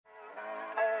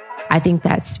I think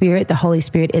that spirit, the Holy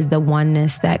Spirit, is the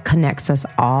oneness that connects us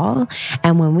all.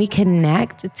 And when we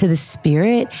connect to the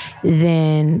Spirit,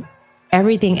 then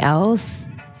everything else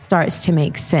starts to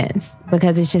make sense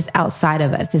because it's just outside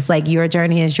of us. It's like your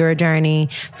journey is your journey.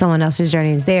 Someone else's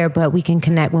journey is there, but we can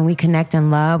connect. When we connect in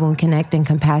love, when we connect in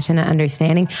compassion and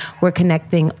understanding, we're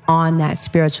connecting on that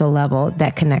spiritual level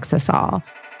that connects us all.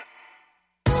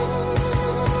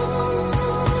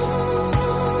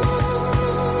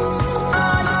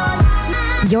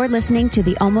 You're listening to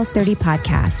the Almost 30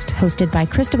 podcast, hosted by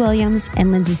Krista Williams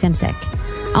and Lindsay Simsick.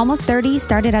 Almost 30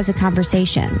 started as a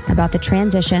conversation about the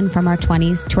transition from our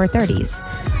 20s to our 30s.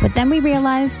 But then we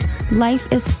realized life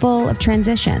is full of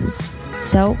transitions.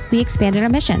 So we expanded our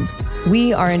mission.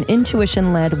 We are an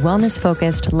intuition-led,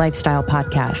 wellness-focused lifestyle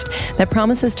podcast that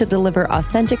promises to deliver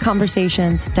authentic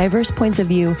conversations, diverse points of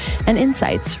view, and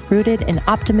insights rooted in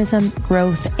optimism,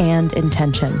 growth, and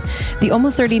intention. The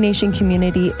Almost 30 Nation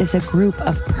community is a group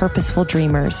of purposeful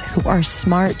dreamers who are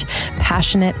smart,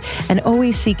 passionate, and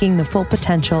always seeking the full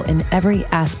potential in every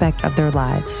aspect of their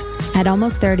lives. At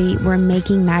Almost 30, we're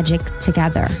making magic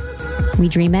together. We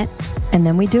dream it, and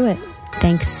then we do it.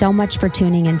 Thanks so much for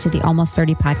tuning into the Almost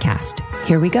 30 podcast.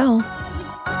 Here we go.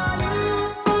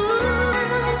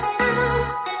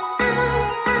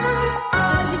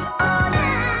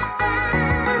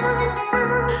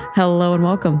 Hello and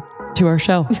welcome to our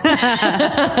show.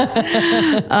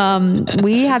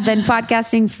 We have been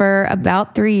podcasting for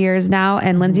about 3 years now.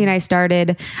 And Lindsay and I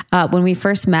started when we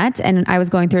first met, and I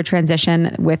was going through a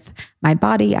transition with my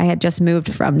body. I had just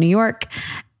moved from New York.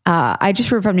 I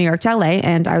just moved from New York to LA,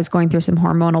 and I was going through some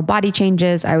hormonal body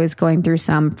changes. I was going through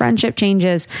some friendship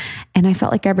changes, and I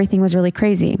felt like everything was really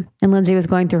crazy. And Lindsay was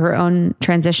going through her own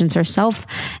transitions herself,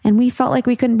 and we felt like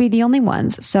we couldn't be the only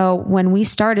ones. So when we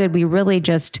started, we really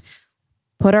just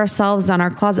put ourselves on our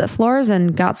closet floors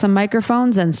and got some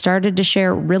microphones and started to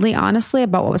share really honestly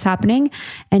about what was happening.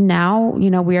 And now,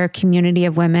 we are a community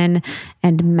of women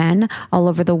and men all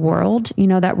over the world,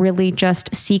 that really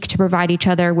just seek to provide each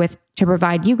other to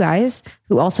provide you guys,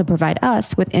 who also provide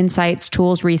us with insights,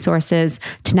 tools, resources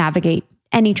to navigate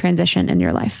any transition in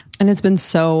your life. And it's been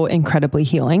so incredibly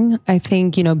healing. I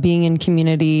think, being in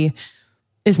community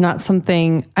is not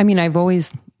something, I've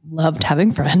always loved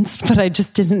having friends, but I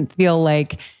just didn't feel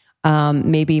like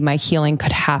maybe my healing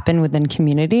could happen within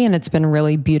community. And it's been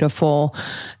really beautiful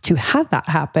to have that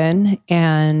happen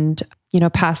and,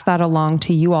 pass that along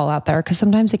to you all out there. Cause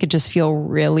sometimes it could just feel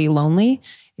really lonely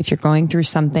if you're going through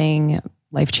something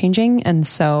life-changing. And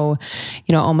so,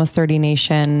 Almost 30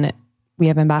 Nation, we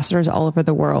have ambassadors all over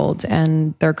the world,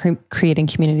 and they're creating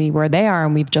community where they are.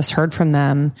 And we've just heard from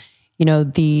them,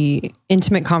 the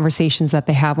intimate conversations that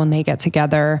they have when they get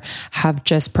together have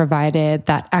just provided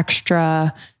that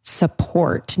extra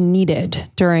support needed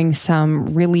during some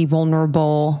really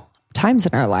vulnerable times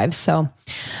in our lives. So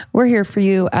we're here for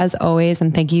you as always.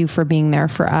 And thank you for being there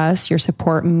for us. Your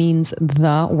support means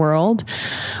the world.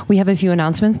 We have a few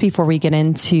announcements before we get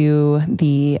into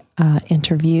the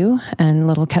interview and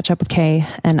little catch up with Kay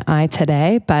and I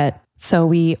today. So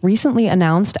we recently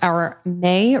announced our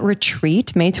May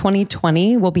retreat. May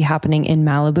 2020 will be happening in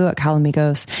Malibu at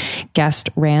Calamigos Guest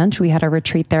Ranch. We had a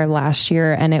retreat there last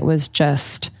year, and it was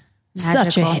just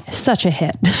such a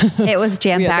hit. It was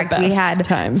jam-packed. We had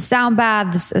sound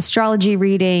baths, astrology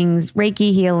readings,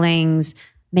 Reiki healings,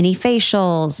 mini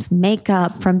facials,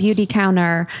 makeup from Beauty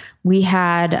Counter. We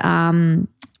had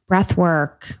breath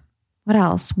work. What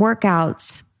else?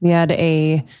 Workouts. We had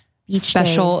a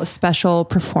special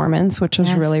performance, which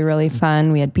was really, really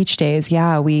fun. We had beach days.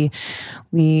 Yeah. We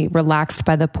relaxed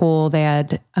by the pool. They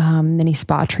had mini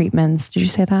spa treatments. Did you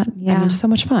say that? Yeah. So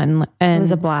much fun. And it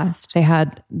was a blast. They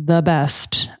had the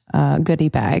best goodie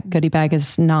bag. Goodie bag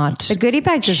is not... The goodie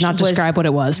bag does not describe what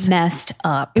it was. Messed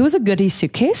up. It was a goodie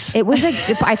suitcase. It was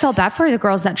I felt bad for the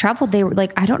girls that traveled. They were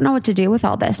like, I don't know what to do with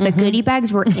all this. The goodie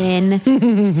bags were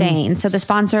insane. So the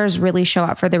sponsors really show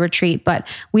up for the retreat, but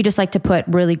we just like to put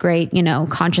really great,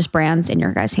 conscious brands in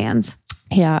your guys' hands.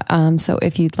 Yeah. So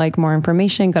if you'd like more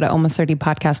information, go to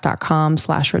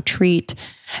almost30podcast.com/retreat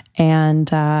and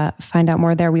find out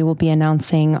more there. We will be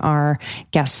announcing our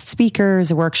guest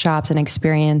speakers, workshops, and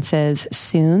experiences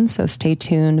soon. So stay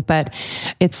tuned, but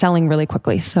it's selling really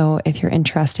quickly. So if you're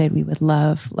interested, we would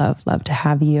love to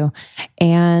have you.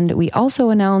 And we also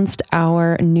announced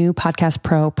our new Podcast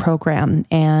Pro program,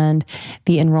 and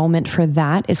the enrollment for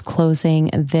that is closing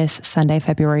this Sunday,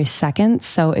 February 2nd.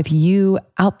 So if you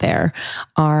out there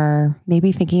are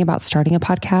maybe thinking about starting a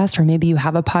podcast, or maybe you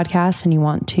have a podcast and you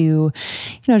want to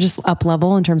just up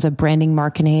level in terms of branding,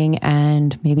 marketing,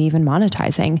 and maybe even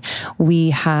monetizing. We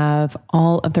have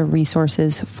all of the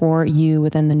resources for you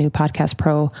within the new Podcast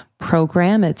Pro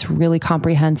program. It's really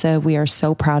comprehensive. We are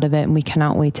so proud of it, and we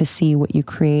cannot wait to see what you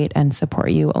create and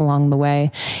support you along the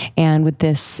way. And with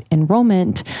this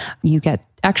enrollment, you get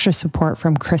extra support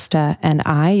from Krista and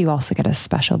I. You also get a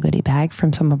special goodie bag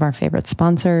from some of our favorite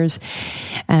sponsors.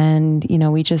 And,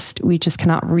 we just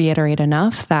cannot reiterate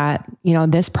enough that,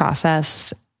 this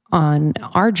process on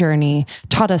our journey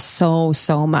taught us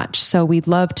so much. So we'd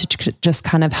love to just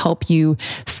kind of help you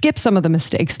skip some of the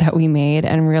mistakes that we made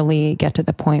and really get to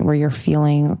the point where you're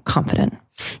feeling confident.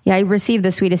 Yeah, I received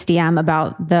the sweetest DM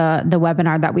about the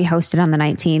webinar that we hosted on the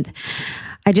 19th.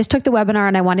 I just took the webinar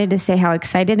and I wanted to say how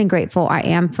excited and grateful I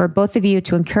am for both of you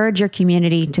to encourage your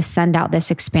community to send out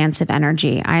this expansive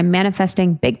energy. I am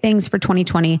manifesting big things for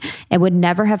 2020 and would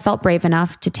never have felt brave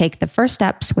enough to take the first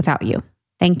steps without you.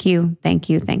 Thank you. Thank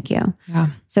you. Thank you. Yeah.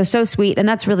 So sweet. And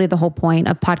that's really the whole point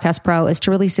of Podcast Pro, is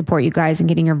to really support you guys in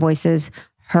getting your voices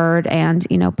heard and,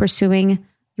 pursuing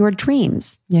your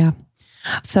dreams. Yeah.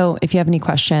 So if you have any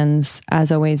questions,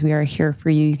 as always, we are here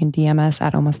for you. You can DM us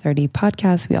at Almost 30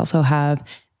 Podcast. We also have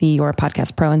the Your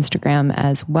Podcast Pro Instagram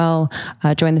as well.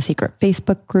 Join the secret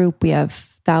Facebook group. We have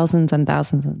thousands and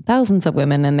thousands and thousands of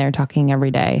women in there talking every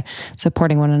day,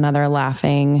 supporting one another,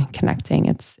 laughing, connecting.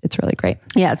 It's really great.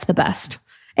 Yeah, it's the best.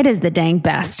 It is the dang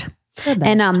best.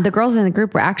 And the girls in the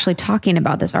group were actually talking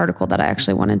about this article that I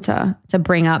actually wanted to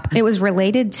bring up. It was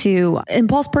related to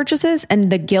impulse purchases and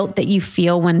the guilt that you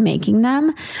feel when making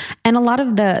them. And a lot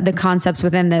of the concepts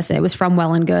within this, it was from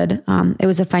Well and Good. It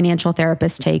was a financial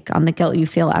therapist take on the guilt you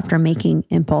feel after making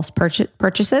impulse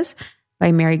purchases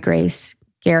by Mary Grace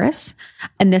Garris.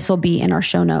 And this will be in our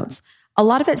show notes. A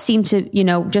lot of it seemed to,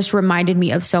 just reminded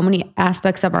me of so many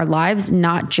aspects of our lives,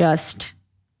 not just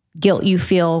guilt you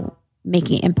feel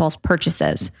making impulse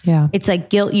purchases. Yeah. It's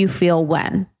like guilt you feel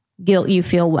when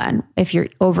if you're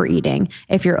overeating,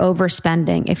 if you're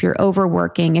overspending, if you're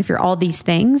overworking, if you're all these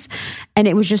things. And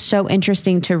it was just so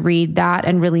interesting to read that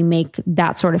and really make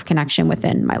that sort of connection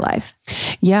within my life.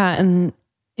 Yeah. And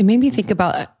it made me think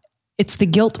about, it's the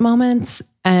guilt moments.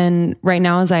 And right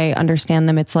now, as I understand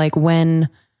them, it's like when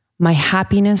my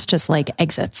happiness just like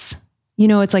exits.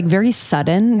 It's like very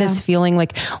sudden, this feeling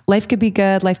like life could be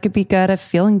good. I'm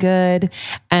feeling good.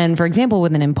 And for example,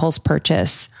 with an impulse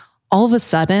purchase, all of a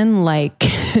sudden, like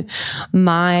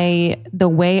the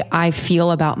way I feel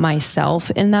about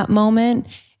myself in that moment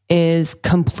is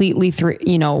completely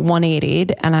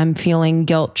 180'd, and I'm feeling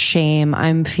guilt, shame.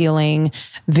 I'm feeling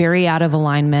very out of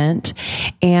alignment.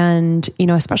 And,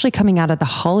 especially coming out of the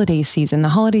holiday season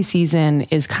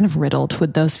is kind of riddled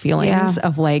with those feelings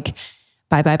of like,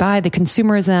 buy, the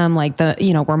consumerism, like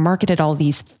we're marketed all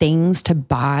these things to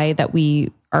buy that we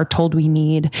are told we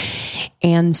need.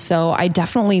 And so I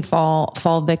definitely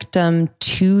fall victim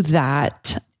to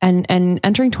that. And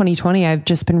entering 2020, I've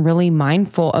just been really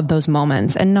mindful of those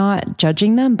moments and not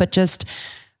judging them, but just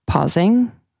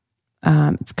pausing.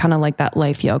 It's kind of like that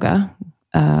life yoga,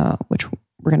 which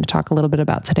we're going to talk a little bit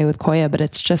about today with Koya, but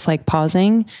it's just like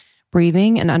pausing,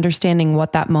 breathing, and understanding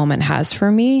what that moment has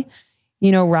for me.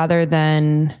 Rather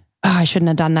than, I shouldn't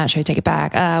have done that. Should I take it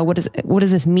back? What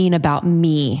does this mean about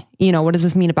me? What does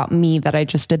this mean about me that I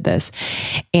just did this?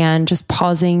 And just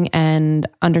pausing and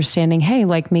understanding, hey,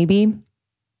 like maybe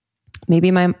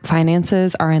my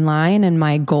finances are in line and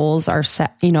my goals are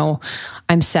set,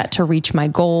 I'm set to reach my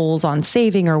goals on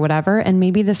saving or whatever. And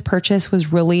maybe this purchase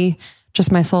was really just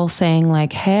my soul saying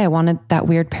like, hey, I wanted that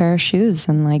weird pair of shoes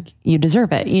and like, you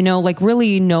deserve it, like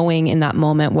really knowing in that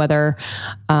moment whether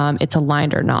it's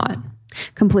aligned or not.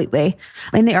 Completely.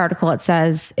 In the article, it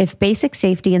says, if basic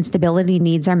safety and stability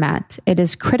needs are met, it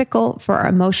is critical for our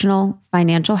emotional,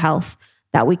 financial health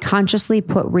that we consciously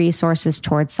put resources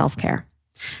towards self-care.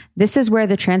 This is where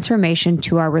the transformation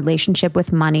to our relationship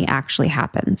with money actually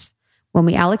happens. When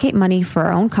we allocate money for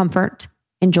our own comfort,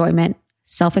 enjoyment,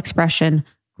 self-expression,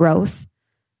 growth,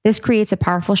 this creates a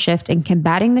powerful shift in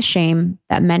combating the shame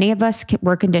that many of us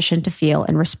were conditioned to feel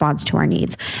in response to our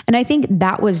needs. And I think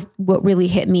that was what really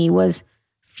hit me, was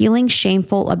feeling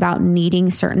shameful about needing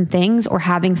certain things or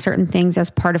having certain things as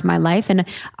part of my life. And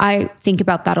I think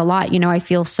about that a lot. I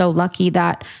feel so lucky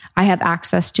that I have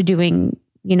access to doing,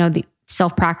 the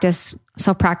self-practice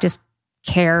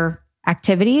care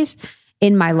activities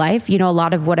in my life. A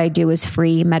lot of what I do is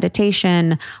free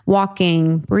meditation,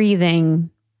 walking, breathing,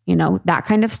 that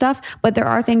kind of stuff. But there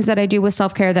are things that I do with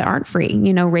self-care that aren't free.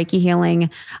 Reiki healing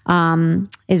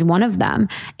is one of them,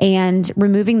 and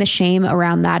removing the shame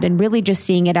around that and really just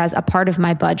seeing it as a part of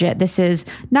my budget. This is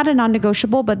not a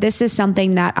non-negotiable, but this is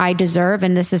something that I deserve.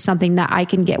 And this is something that I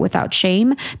can get without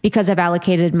shame because I've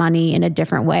allocated money in a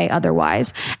different way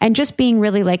otherwise. And just being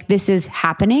really like, this is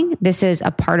happening. This is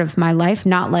a part of my life.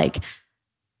 Not like,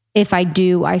 if I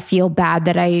do, I feel bad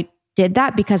that I did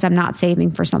that because I'm not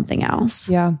saving for something else.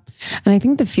 Yeah. And I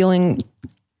think the feeling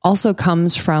also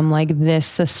comes from like this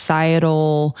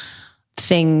societal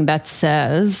thing that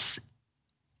says,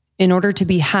 in order to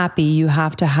be happy, you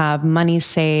have to have money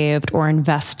saved or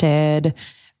invested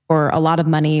or a lot of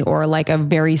money or like a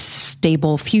very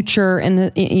stable future in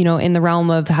the realm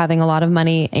of having a lot of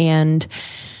money. And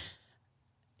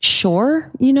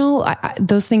sure,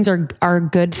 those things are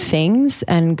good things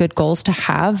and good goals to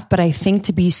have. But I think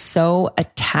to be so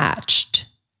attached,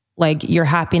 like your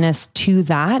happiness to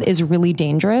that is really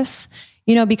dangerous,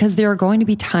 because there are going to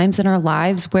be times in our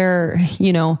lives where,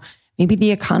 maybe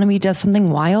the economy does something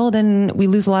wild and we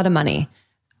lose a lot of money.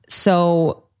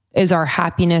 So is our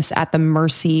happiness at the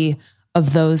mercy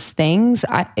of those things?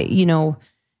 I've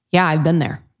been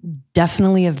there.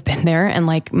 Definitely have been there. And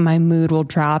like my mood will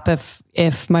drop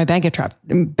if my bank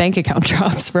account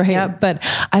drops, right? Yep. But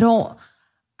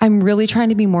I'm really trying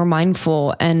to be more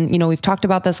mindful. And, we've talked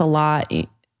about this a lot.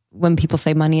 When people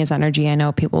say money is energy, I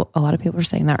know a lot of people are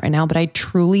saying that right now, but I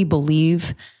truly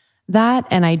believe that.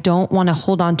 And I don't want to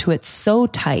hold on to it so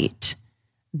tight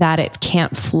that it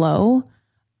can't flow.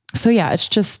 So yeah, it's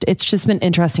just been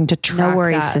interesting to track. No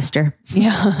worries, that. Sister.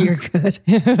 Yeah, You're good.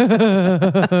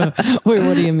 Wait,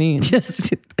 what do you mean?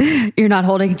 Just you're not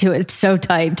holding to it so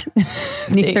tight.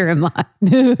 Neither am I.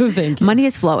 Thank you. Money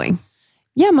is flowing.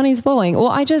 Yeah, money's flowing. Well,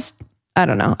 I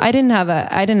don't know. I didn't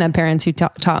have parents who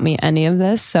taught me any of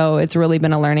this. So it's really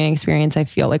been a learning experience. I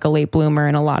feel like a late bloomer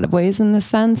in a lot of ways in this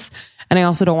sense. And I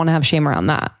also don't want to have shame around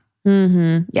that.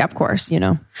 Mm-hmm. Yeah, of course.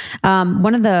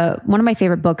 One of my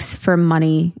favorite books for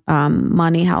money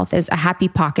health is A Happy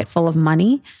Pocket Full of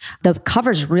Money. The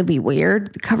cover's really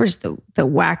weird. The cover's the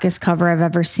wackest cover I've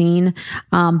ever seen.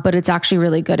 But it's actually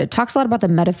really good. It talks a lot about the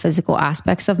metaphysical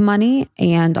aspects of money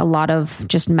and a lot of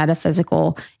just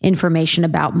metaphysical information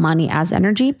about money as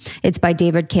energy. It's by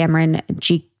David Cameron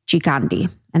Gandhi,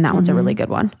 and that one's a really good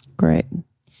one. Great.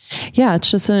 Yeah, it's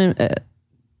just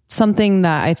something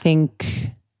that I think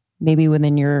maybe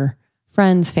within your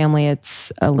friends, family,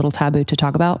 it's a little taboo to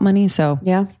talk about money. So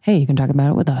yeah, hey, you can talk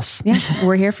about it with us. Yeah,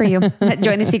 we're here for you.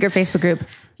 Join the secret Facebook group. If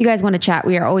you guys want to chat,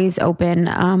 we are always open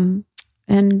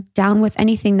and down with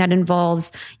anything that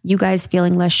involves you guys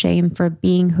feeling less shame for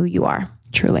being who you are.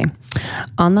 Truly.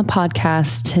 On the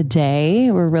podcast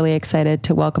today, we're really excited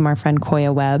to welcome our friend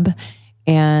Koya Webb.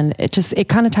 And it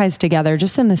kind of ties together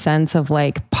just in the sense of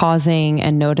like pausing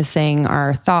and noticing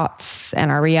our thoughts and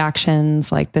our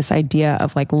reactions, like this idea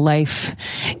of like life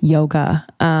yoga,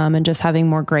 and just having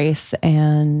more grace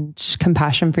and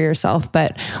compassion for yourself.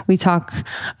 But we talk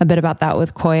a bit about that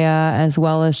with Koya, as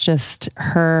well as just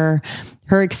her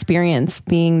experience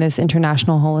being this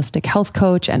international holistic health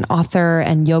coach and author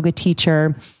and yoga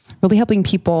teacher, really helping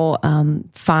people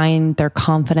find their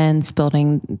confidence,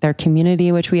 building their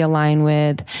community, which we align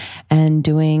with, and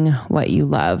doing what you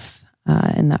love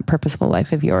in that purposeful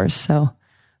life of yours. So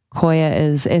Koya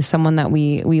is someone that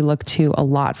we look to a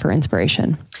lot for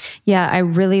inspiration. Yeah, I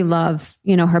really love,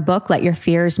 her book, Let Your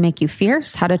Fears Make You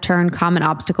Fierce, How to Turn Common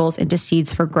Obstacles into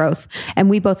Seeds for Growth. And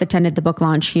we both attended the book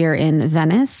launch here in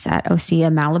Venice at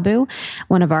Osea Malibu,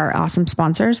 one of our awesome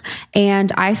sponsors.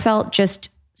 And I felt just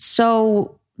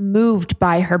so moved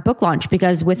by her book launch,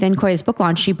 because within Koya's book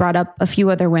launch, she brought up a few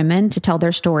other women to tell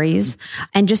their stories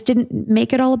and just didn't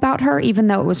make it all about her, even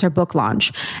though it was her book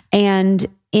launch. And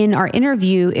in our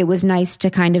interview, it was nice to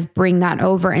kind of bring that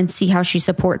over and see how she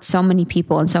supports so many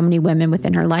people and so many women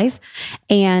within her life.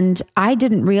 And I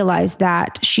didn't realize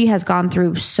that she has gone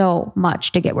through so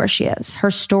much to get where she is. Her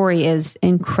story is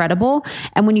incredible.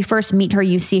 And when you first meet her,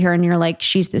 you see her and you're like,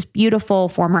 she's this beautiful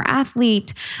former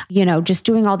athlete, just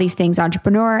doing all these things,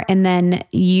 entrepreneur. And then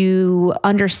you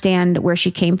understand where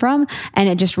she came from. And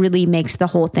it just really makes the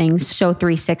whole thing so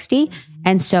 360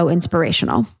 and so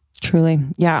inspirational. Truly.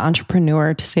 Yeah.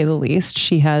 Entrepreneur, to say the least.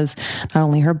 She has not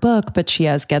only her book, but she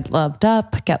has Get Loved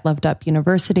Up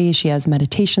University. She has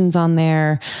meditations on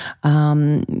there,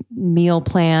 meal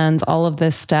plans, all of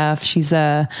this stuff. She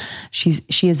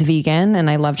is vegan, and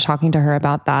I love talking to her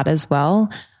about that as well.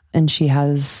 And she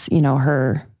has,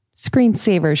 her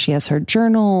screensavers. She has her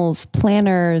journals,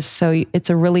 planners. So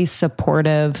it's a really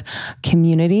supportive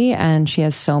community, and she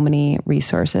has so many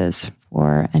resources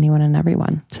for anyone and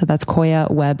everyone. So that's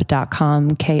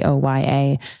koyawebb.com,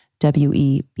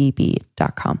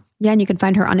 KOYAWEBB.com. Yeah. And you can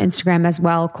find her on Instagram as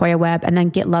well, Koya Webb. And then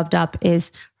Get Loved Up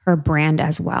is her brand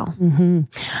as well. Mm-hmm.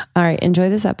 All right. Enjoy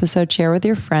this episode. Share with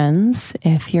your friends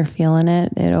if you're feeling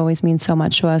it. It always means so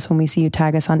much to us when we see you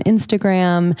tag us on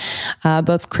Instagram.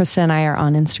 Both Krista and I are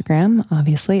on Instagram,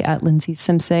 obviously, at Lindsay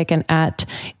Simsick and at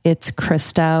It's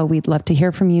Krista. We'd love to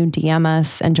hear from you. DM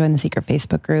us and join the secret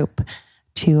Facebook group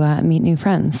to meet new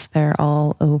friends. They're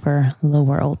all over the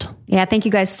world. Yeah. Thank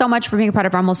you guys so much for being a part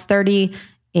of Almost 30.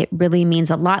 It really means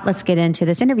a lot. Let's get into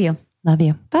this interview. Love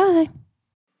you. Bye.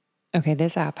 Okay,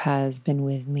 this app has been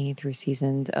with me through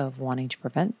seasons of wanting to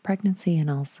prevent pregnancy and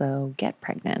also get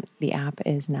pregnant. The app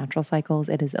is Natural Cycles.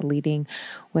 It is a leading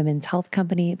women's health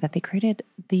company that they created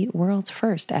the world's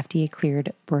first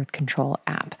FDA-cleared birth control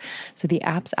app. So the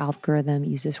app's algorithm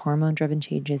uses hormone-driven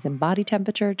changes in body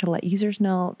temperature to let users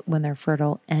know when they're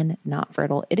fertile and not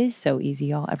fertile. It is so easy,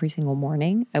 y'all. Every single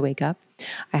morning I wake up,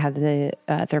 I have the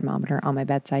thermometer on my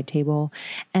bedside table,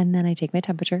 and then I take my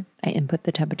temperature. I input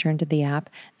the temperature into the app,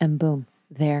 and boom,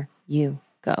 there you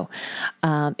go.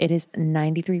 It is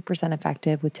 93%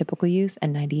 effective with typical use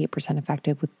and 98%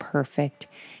 effective with perfect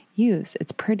use.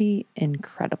 It's pretty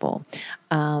incredible.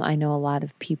 I know a lot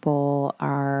of people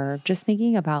are just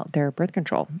thinking about their birth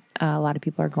control. A lot of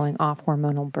people are going off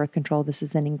hormonal birth control. This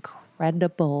is an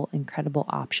incredible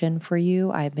option for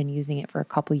you. I've been using it for a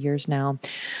couple years now.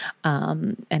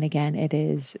 And again, it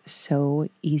is so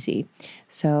easy.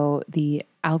 So the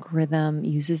algorithm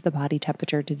uses the body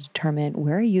temperature to determine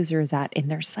where a user is at in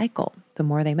their cycle. The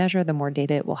more they measure, the more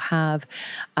data it will have.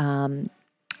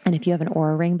 And if you have an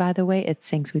Oura Ring, by the way, it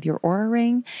syncs with your Oura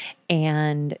Ring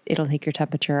and it'll take your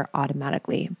temperature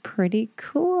automatically. Pretty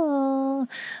cool.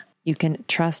 You can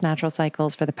trust Natural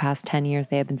Cycles. For the past 10 years,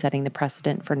 they have been setting the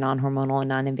precedent for non-hormonal and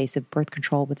non-invasive birth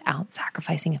control without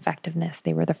sacrificing effectiveness.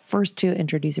 They were the first to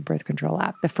introduce a birth control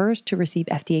app, the first to receive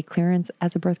FDA clearance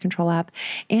as a birth control app,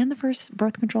 and the first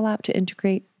birth control app to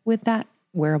integrate with that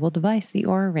wearable device, the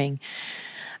Oura Ring.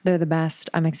 They're the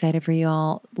best. I'm excited for you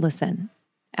all. Listen,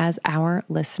 as our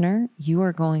listener, you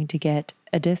are going to get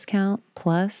a discount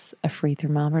plus a free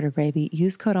thermometer, baby.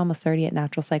 Use code almost30 at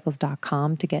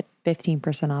naturalcycles.com to get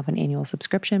 15% off an annual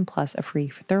subscription plus a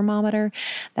free thermometer.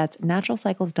 That's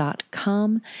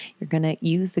naturalcycles.com. You're going to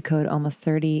use the code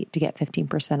almost30 to get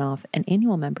 15% off an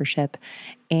annual membership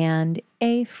and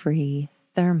a free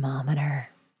thermometer.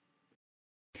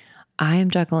 I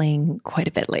am juggling quite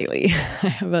a bit lately. I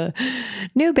have a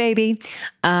new baby,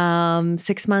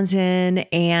 6 months in,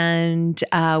 and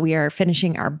we are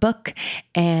finishing our book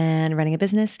and running a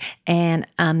business and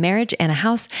a marriage and a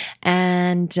house.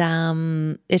 And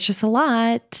it's just a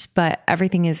lot, but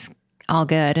everything is all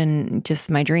good and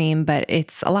just my dream, but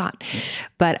it's a lot.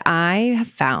 But I have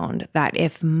found that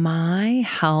if my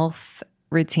health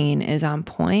routine is on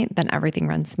point, then everything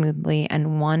runs smoothly.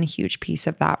 And one huge piece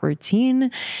of that routine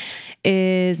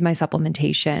is my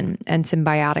supplementation. And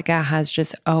Symbiotica has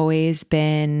just always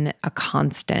been a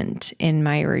constant in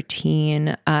my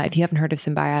routine. If you haven't heard of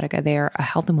Symbiotica, they are a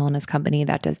health and wellness company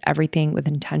that does everything with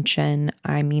intention.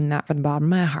 I mean that from the bottom of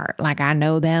my heart. Like, I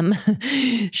know them.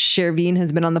 Sherveen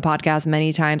has been on the podcast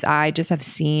many times. I just have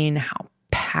seen how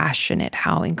passionate,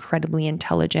 how incredibly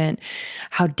intelligent,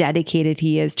 how dedicated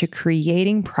he is to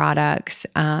creating products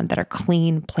that are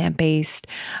clean, plant-based,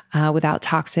 without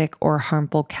toxic or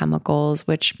harmful chemicals,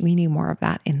 which we need more of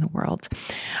that in the world.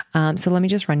 So let me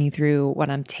just run you through what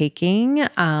I'm taking.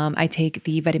 I take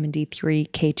the vitamin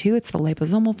D3 K2. It's the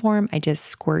liposomal form. I just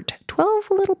squirt 12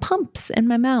 little pumps in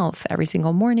my mouth every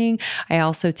single morning. I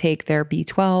also take their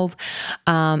B12.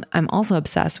 I'm also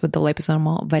obsessed with the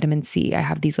liposomal vitamin C. I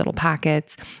have these little packets.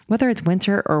 Whether it's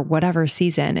winter or whatever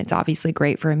season, it's obviously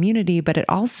great for immunity, but it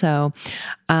also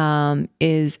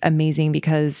is amazing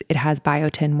because it has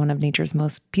biotin, one of nature's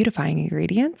most beautifying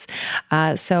ingredients.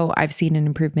 So I've seen an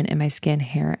improvement in my skin,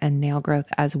 hair, and nail growth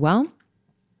as well.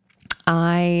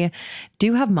 I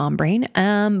do have mom brain,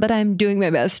 but I'm doing my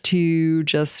best to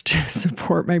just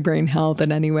support my brain health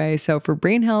in any way. So for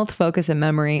brain health, focus, and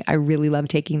memory, I really love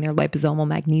taking their liposomal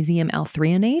magnesium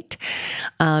L-threonate.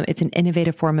 It's an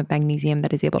innovative form of magnesium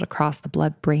that is able to cross the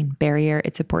blood-brain barrier.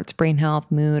 It supports brain health,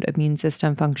 mood, immune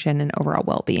system function, and overall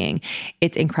well-being.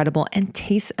 It's incredible and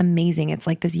tastes amazing. It's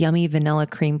like this yummy vanilla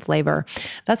cream flavor.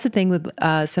 That's the thing with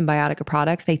Symbiotica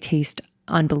products. They taste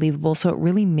unbelievable. So it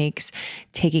really makes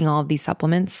taking all of these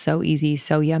supplements so easy,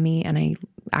 so yummy, and I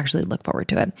actually look forward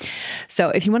to it. So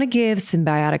if you want to give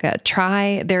Symbiotica a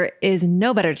try, there is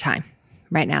no better time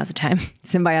Right now is the time.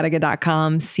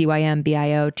 Symbiotica.com,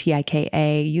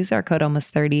 CYMBIOTIKA. Use our code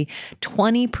almost30,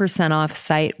 20% off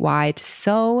site-wide.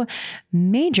 So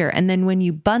major. And then when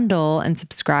you bundle and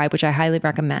subscribe, which I highly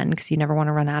recommend because you never want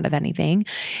to run out of anything,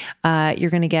 you're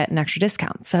going to get an extra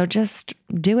discount. So just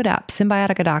do it up.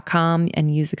 Symbiotica.com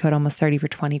and use the code almost30 for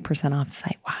 20% off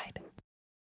site-wide.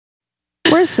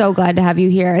 We're so glad to have you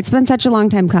here. It's been such a long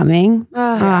time coming.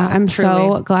 I'm truly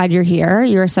so glad you're here.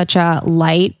 You're such a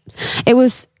light.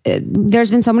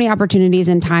 There's been so many opportunities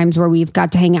and times where we've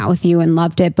got to hang out with you and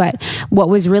loved it. But what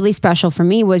was really special for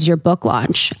me was your book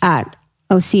launch at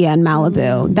Osea in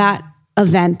Malibu. That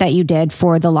event that you did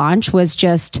for the launch was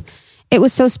it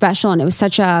was so special. And it was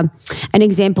such an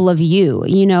example of you,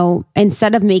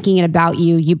 instead of making it about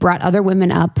you, you brought other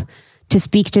women up to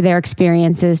speak to their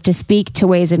experiences, to speak to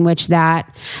ways in which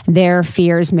that their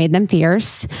fears made them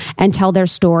fierce and tell their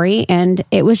story. And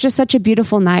it was just such a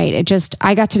beautiful night.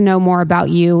 I got to know more about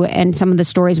you and some of the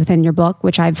stories within your book,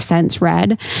 which I've since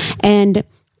read. And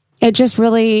it just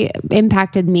really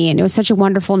impacted me. And it was such a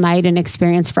wonderful night and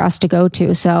experience for us to go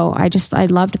to. So I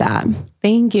loved that.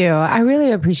 Thank you. I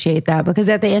really appreciate that because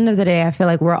at the end of the day, I feel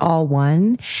like we're all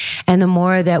one. And the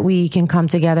more that we can come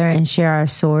together and share our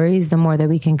stories, the more that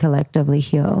we can collectively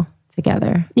heal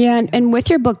together. Yeah. And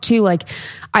with your book too,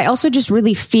 I also just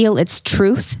really feel its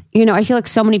truth. I feel like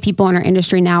so many people in our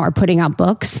industry now are putting out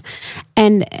books.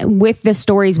 And with the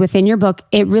stories within your book,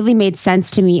 it really made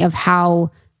sense to me of how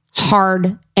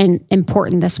hard and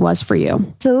important this was for you.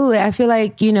 Absolutely. I feel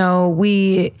like,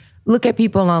 we look at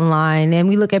people online and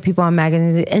we look at people on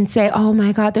magazines and say, oh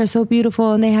my God, they're so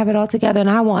beautiful and they have it all together and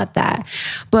I want that.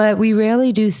 But we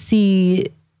rarely do see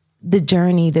the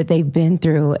journey that they've been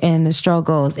through and the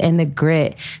struggles and the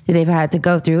grit that they've had to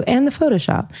go through and the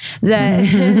Photoshop that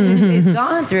they've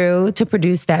gone through to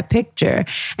produce that picture.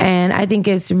 And I think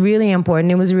it's really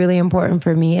important. It was really important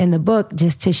for me in the book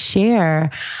just to share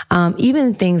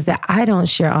even things that I don't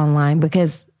share online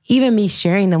because even me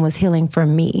sharing them was healing for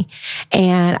me.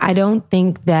 And I don't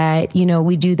think that,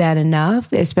 we do that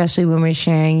enough, especially when we're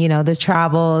sharing, the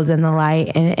travels and the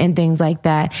light and things like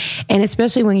that. And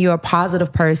especially when you're a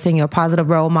positive person, you're a positive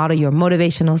role model, you're a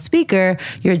motivational speaker,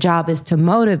 your job is to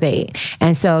motivate.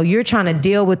 And so you're trying to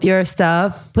deal with your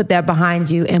stuff, put that behind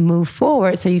you and move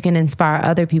forward so you can inspire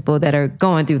other people that are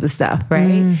going through the stuff,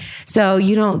 right? So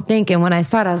you don't think, and when I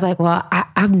started, I was like, well,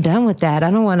 I'm done with that. I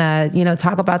don't want to,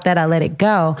 talk about that. I let it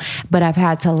go. But I've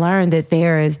had to learn that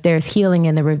there's healing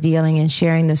in the revealing and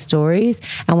sharing the stories.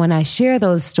 And when I share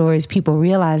those stories, people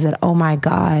realize that, oh my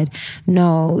God,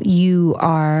 no, you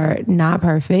are not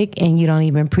perfect and you don't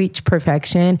even preach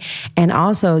perfection. And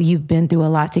also you've been through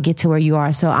a lot to get to where you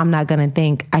are. So I'm not going to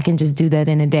think I can just do that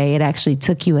in a day. It actually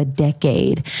took you a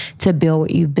decade to build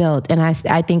what you built. And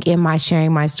I think in my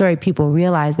sharing my story, people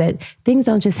realize that things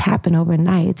don't just happen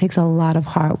overnight. It takes a lot of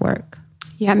hard work.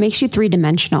 Yeah, it makes you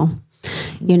three-dimensional.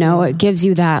 It gives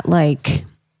you that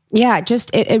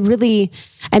it really,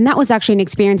 and that was actually an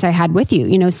experience I had with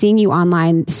you, seeing you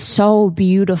online, so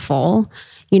beautiful,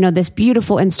 this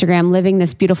beautiful Instagram, living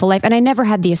this beautiful life. And I never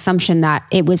had the assumption that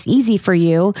it was easy for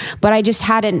you, but I just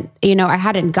hadn't, I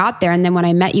hadn't got there. And then when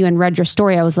I met you and read your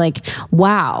story, I was like,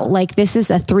 wow, this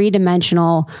is a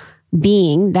three-dimensional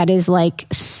being that is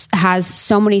has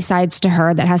so many sides to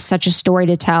her, that has such a story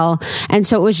to tell. And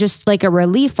so it was just like a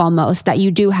relief almost that you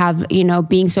do have,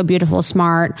 being so beautiful,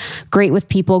 smart, great with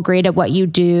people, great at what you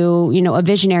do, a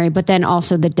visionary, but then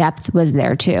also the depth was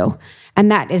there too. And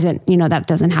that isn't, that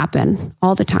doesn't happen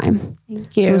all the time.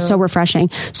 Thank you. So it was so refreshing.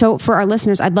 So for our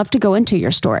listeners, I'd love to go into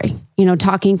your story,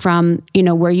 talking from,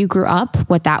 where you grew up,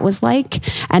 what that was like,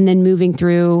 and then moving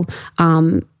through,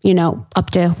 up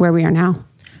to where we are now.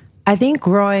 I think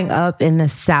growing up in the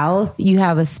South, you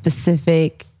have a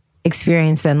specific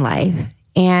experience in life.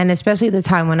 And especially the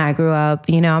time when I grew up,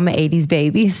 I'm an 80s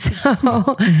baby. So I'm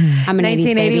an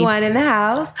 1981 in the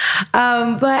house.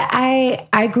 But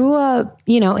I grew up,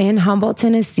 in Humboldt,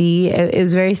 Tennessee. It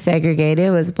was very segregated.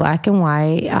 It was black and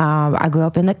white. I grew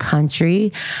up in the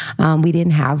country. We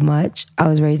didn't have much. I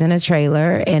was raised in a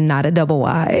trailer and not a double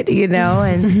wide,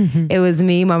 and it was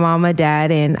me, my mom, my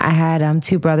dad, and I had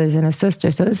 2 brothers and a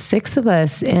sister. So it was 6 of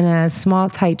us in a small,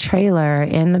 tight trailer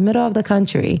in the middle of the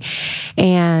country.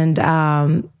 And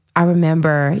I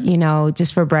remember,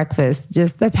 just for breakfast,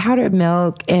 just the powdered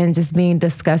milk and just being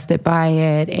disgusted by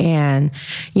it and,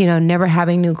 never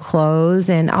having new clothes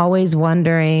and always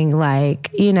wondering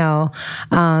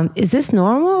is this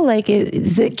normal?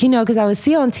 Is it, cause I would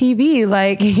see on TV,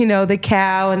 the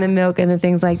cow and the milk and the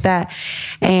things like that.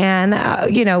 And,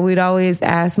 we'd always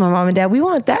ask my mom and dad, we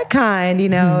want that kind,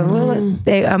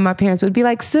 my parents would be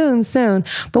like, soon.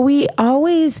 But we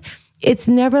always, it's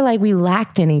never like we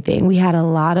lacked anything. We had a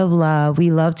lot of love.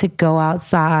 We loved to go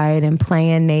outside and play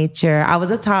in nature. I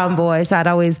was a tomboy, so I'd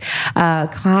always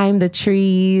climb the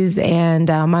trees. And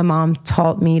my mom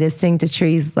taught me to sing to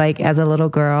trees like as a little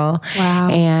girl. Wow.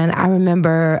 And I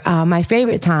remember my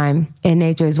favorite time in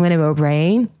nature is when it would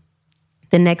rain.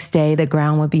 The next day, the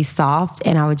ground would be soft,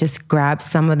 and I would just grab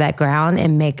some of that ground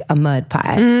and make a mud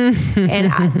pie.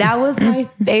 And that was my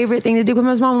favorite thing to do.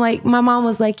 Because my mom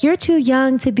was like, "You're too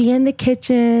young to be in the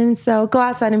kitchen, so go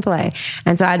outside and play."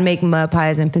 And so I'd make mud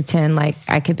pies and pretend like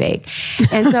I could bake.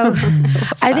 And so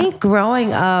I think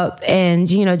growing up and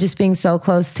just being so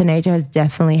close to nature has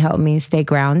definitely helped me stay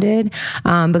grounded,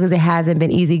 because it hasn't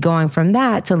been easy going from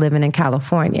that to living in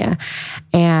California.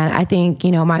 And I think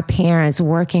my parents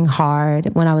working hard.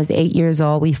 When I was 8 years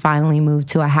old, we finally moved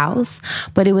to a house,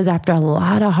 but it was after a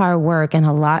lot of hard work and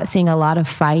seeing a lot of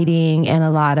fighting and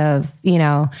a lot of,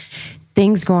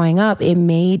 things growing up. It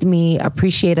made me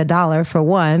appreciate $1 for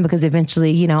one, because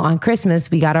eventually, on Christmas,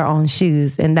 we got our own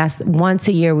shoes. And that's once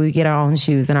a year we would get our own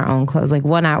shoes and our own clothes, like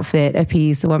one outfit a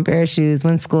piece, one pair of shoes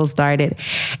when school started.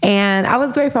 And I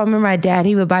was grateful. I remember my dad,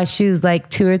 he would buy shoes like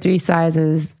 2 or 3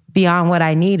 sizes beyond what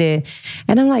I needed.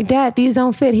 And I'm like, "Dad, these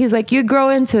don't fit." He's like, "You grow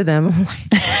into them." I'm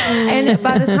like, and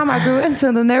by the time I grew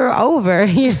into them, they were over,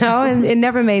 and it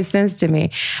never made sense to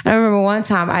me. I remember one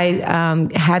time I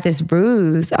had this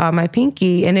bruise on my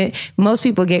pinky, and most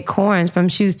people get corns from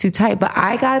shoes too tight, but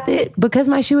I got it because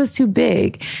my shoe was too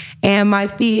big, and my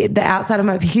feet, the outside of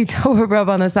my pinky toe would rub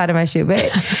on the side of my shoe. But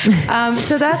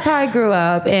so that's how I grew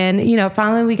up. And,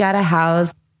 finally we got a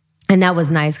house. And that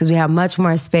was nice because we had much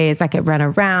more space. I could run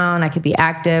around. I could be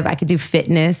active. I could do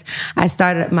fitness. I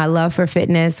started my love for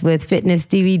fitness with fitness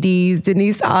DVDs,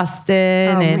 Denise Austin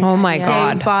and oh my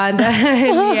God, Jane Fonda.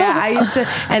 Yeah, I used to.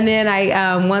 And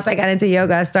then once I got into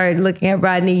yoga, I started looking at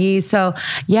Rodney Yee. So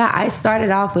yeah, I started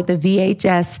off with the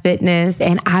VHS fitness,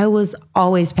 and I was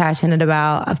always passionate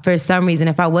about, for some reason,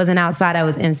 if I wasn't outside, I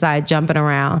was inside jumping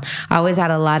around. I always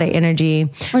had a lot of energy.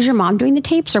 Was your mom doing the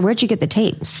tapes, or where'd you get the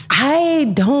tapes?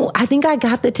 I think I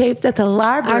got the tapes at the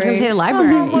library. I was going to say the library.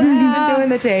 Doing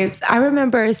the tapes. I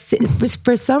remember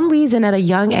for some reason at a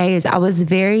young age, I was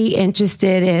very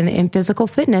interested in physical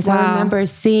fitness. Wow. I remember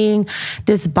seeing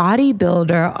this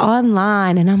bodybuilder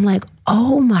online, and I'm like,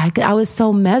 oh my God, I was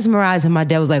so mesmerized. And my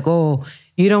dad was like, "Oh,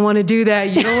 you don't want to do that.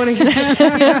 You don't want to get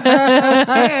that."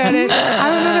 And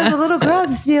I remember as a little girl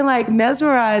just being like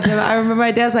mesmerized. And I remember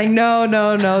my dad's like, no,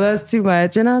 that's too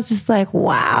much. And I was just like,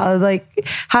 wow, like,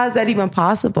 how is that even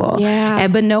possible? Yeah.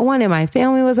 But no one in my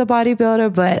family was a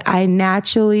bodybuilder, but I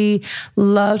naturally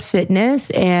loved fitness,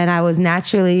 and I was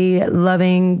naturally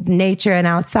loving nature and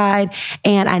outside.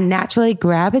 And I naturally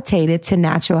gravitated to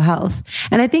natural health.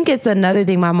 And I think it's another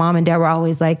thing. My mom and dad were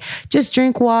always like, just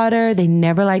drink water. They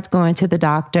never liked going to the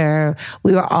doctor.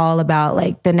 We were all about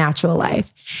like the natural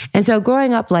life. And so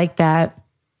growing up like that,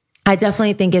 I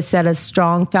definitely think it set a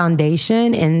strong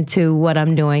foundation into what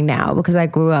I'm doing now, because I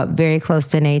grew up very close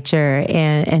to nature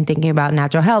and thinking about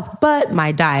natural health, but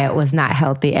my diet was not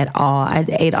healthy at all. I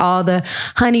ate all the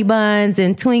honey buns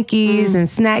and Twinkies and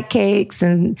snack cakes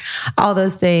and all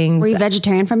those things. Were you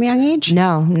vegetarian from a young age?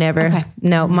 No, never. Okay.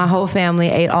 No, my whole family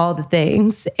ate all the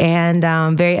things, and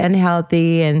very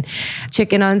unhealthy, and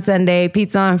chicken on Sunday,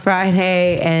 pizza on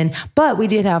Friday, but we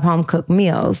did have home cooked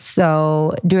meals.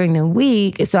 So during the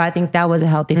week, I think that was a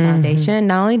healthy foundation.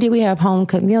 Not only did we have home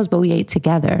cooked meals, but we ate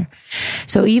together.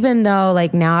 So even though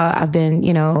like now I've been,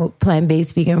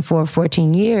 plant-based vegan for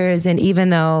 14 years, and even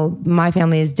though my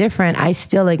family is different, I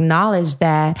still acknowledge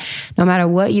that no matter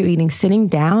what you're eating, sitting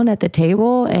down at the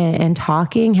table and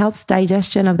talking helps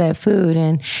digestion of that food,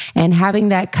 and having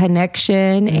that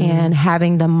connection and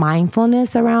having the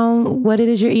mindfulness around what it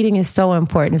is you're eating is so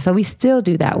important. So we still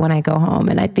do that when I go home.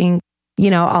 And I think,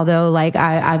 although like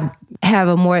I have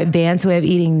a more advanced way of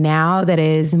eating now that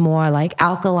is more like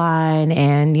alkaline,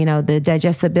 and, the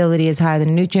digestibility is higher, the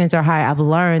nutrients are high, I've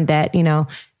learned that,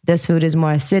 this food is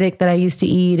more acidic than I used to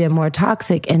eat and more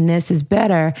toxic, and this is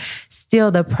better.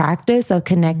 Still, the practice of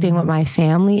connecting with my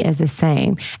family is the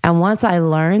same. And once I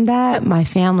learned that, my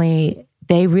family,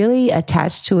 they really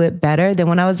attached to it better than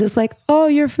when I was just like, "Oh,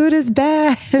 your food is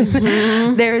bad."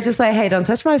 They were just like, "Hey, don't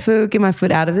touch my food. Get my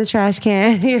food out of the trash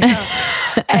can."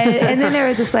 And then they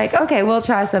were just like, "Okay, we'll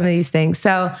try some of these things."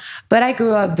 So, but I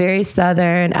grew up very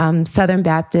Southern, Southern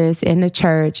Baptist in the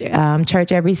church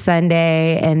every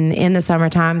Sunday. And in the summer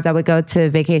times, I would go to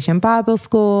Vacation Bible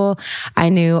School. I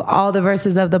knew all the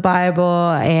verses of the Bible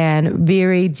and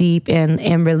very deep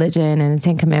in religion and the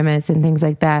 10 Commandments and things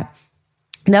like that.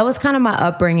 that was kind of my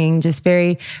upbringing, just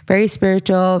very, very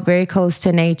spiritual, very close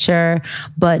to nature,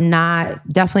 but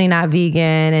definitely not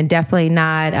vegan and definitely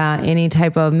not any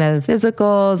type of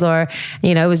metaphysicals or,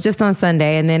 it was just on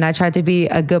Sunday. And then I tried to be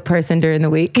a good person during the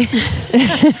week.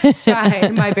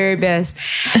 Tried my very best.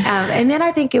 And then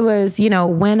I think it was,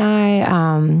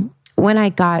 when I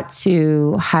got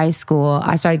to high school,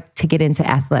 I started to get into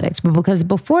athletics. But because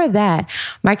before that,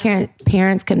 my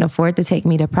parents couldn't afford to take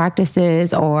me to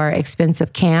practices or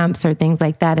expensive camps or things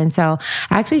like that. And so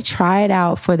I actually tried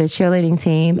out for the cheerleading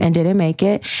team and didn't make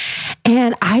it.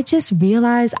 And I just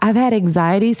realized I've had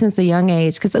anxiety since a young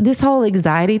age, because this whole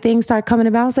anxiety thing started coming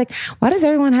about. I was like, why does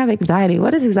everyone have anxiety?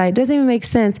 What is anxiety? It doesn't even make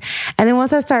sense. And then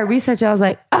once I started researching, I was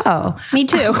like, oh. Me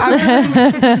too. I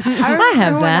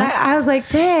have that. I was like,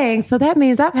 dang. So that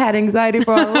means I've had anxiety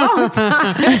for a long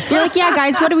time. You're like, yeah,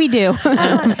 guys, what do we do?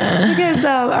 Because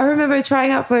I remember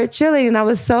trying out for cheerleading and I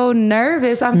was so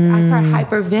nervous. I started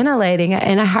hyperventilating,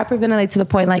 and I hyperventilated to the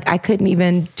point like I couldn't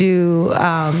even do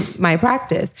my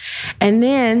practice. And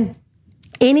then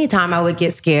anytime I would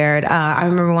get scared, I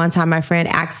remember one time my friend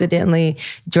accidentally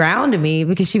drowned me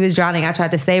because she was drowning. I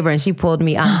tried to save her and she pulled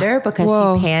me under because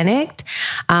she panicked.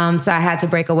 So I had to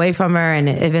break away from her, and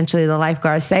eventually the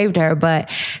lifeguard saved her. But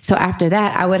so after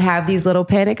that, I would have these little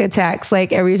panic attacks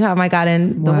like every time I got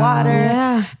in the water.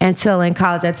 Yeah. Until in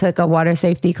college, I took a water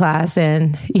safety class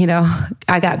and,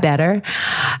 I got better.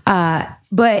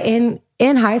 But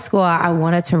in high school, I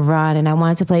wanted to run and I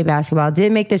wanted to play basketball.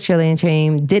 Didn't make the cheerleading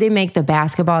team, didn't make the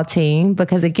basketball team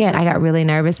because, again, I got really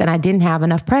nervous and I didn't have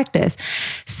enough practice.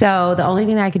 So the only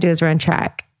thing that I could do is run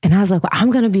track. And I was like, well,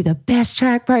 I'm going to be the best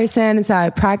track person. And so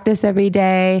I practiced every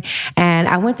day. And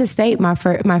I went to state my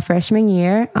freshman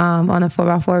year on a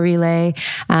 4x4 relay.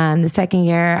 The second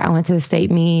year, I went to the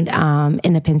state meet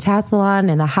in the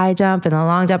pentathlon and the high jump and the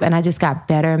long jump. And I just got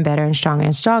better and better and stronger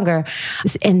and stronger.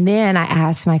 And then I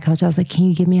asked my coach, I was like, can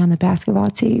you get me on the basketball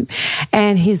team?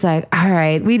 And he's like, all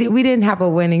right. We didn't have a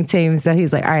winning team. So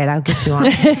he's like, all right, I'll get you on.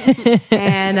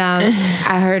 And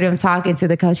I heard him talking to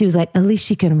the coach. He was like, at least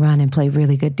she can run and play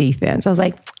really good defense. I was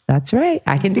like, that's right.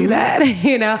 I can do that.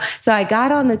 So I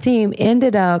got on the team,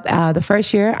 ended up the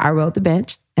first year I rode the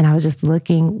bench and I was just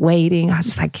looking, waiting. I was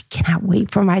just like, cannot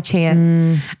wait for my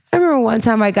chance. I remember one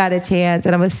time I got a chance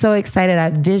and I was so excited. I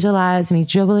visualized me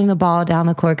dribbling the ball down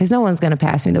the court because no one's going to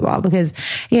pass me the ball because,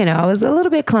 I was a little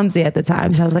bit clumsy at the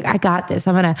time. So I was like, I got this.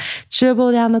 I'm going to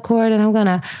dribble down the court and I'm going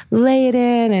to lay it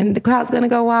in and the crowd's going to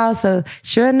go wild. So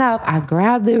sure enough, I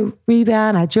grabbed the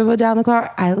rebound. I dribbled down the court.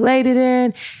 I laid it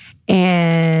in.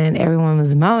 And everyone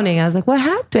was moaning. I was like, what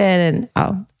happened?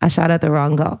 And I shot at the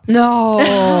wrong goal. No.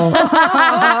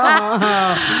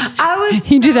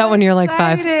 You do that when you're like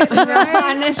 5. Right?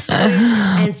 Honestly.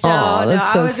 And so,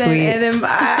 that's so sweet. And then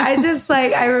I just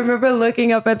I remember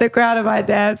looking up at the crowd of my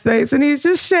dad's face and he's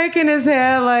just shaking his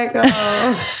head like,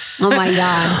 oh. Oh my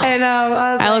God. And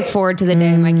I look forward to the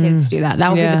day my kids do that. That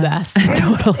would be the best.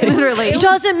 Totally. Literally. It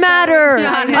doesn't matter.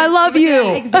 I love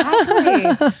you.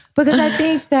 Exactly. Because I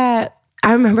think that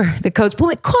I remember the coach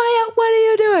pulling, Koya, what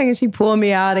are you doing? And she pulled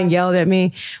me out and yelled at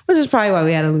me, which is probably why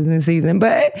we had a losing season.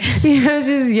 But, she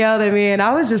just yelled at me. And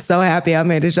I was just so happy I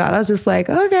made a shot. I was just like,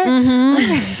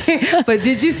 okay. But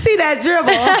did you see that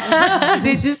dribble?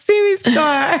 Did you see me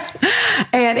score?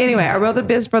 And anyway, I rode the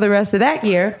bench for the rest of that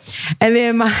year. And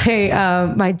then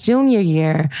my junior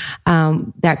year,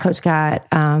 that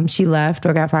coach she left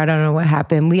or got fired. I don't know what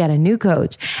happened. We had a new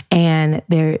coach and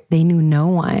they knew no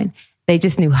one. They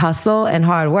just knew hustle and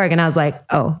hard work. And I was like,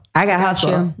 oh, I got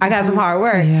hustle. I got some hard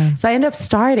work. Yeah. So I ended up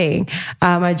starting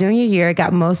my junior year,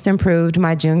 got most improved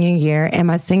my junior year. And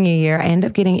my senior year, I ended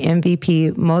up getting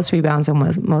MVP, most rebounds and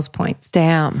most points.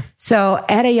 Damn. So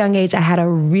at a young age, I had a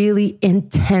really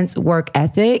intense work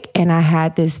ethic. And I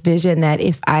had this vision that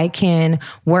if I can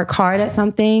work hard at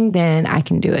something, then I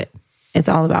can do it. It's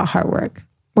all about hard work.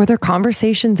 Were there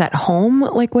conversations at home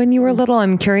like when you were little?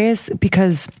 I'm curious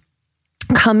because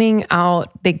coming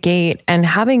out the gate and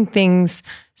having things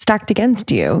stacked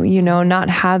against you, not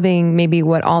having maybe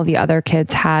what all the other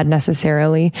kids had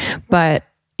necessarily, but,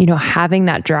 having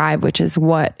that drive, which is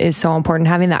what is so important,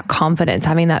 having that confidence,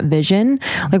 having that vision.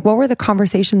 Like, what were the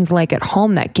conversations like at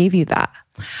home that gave you that?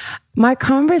 My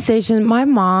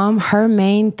mom, her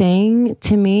main thing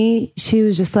to me, she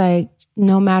was just like,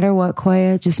 no matter what,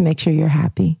 Koya, just make sure you're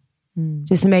happy.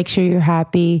 Just make sure you're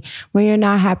happy. When you're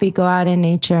not happy, go out in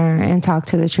nature and talk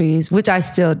to the trees, which I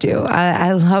still do.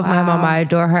 I love my mom. I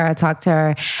adore her. I talk to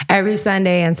her every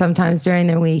Sunday and sometimes during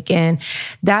the week. And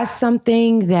that's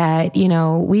something that,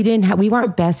 we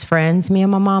weren't best friends, me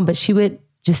and my mom, but she would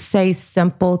just say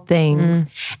simple things.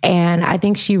 And I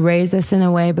think she raised us in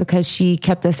a way because she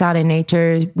kept us out in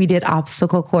nature. We did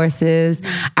obstacle courses.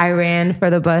 I ran for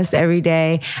the bus every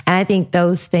day. And I think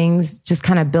those things just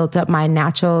kind of built up my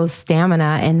natural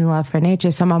stamina and love for nature.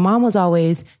 So my mom was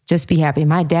always just be happy.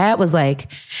 My dad was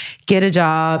like, get a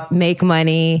job, make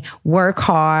money, work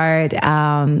hard.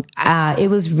 It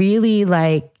was really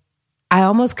like, I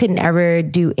almost couldn't ever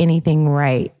do anything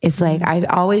right. It's like, I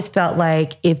always felt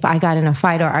like if I got in a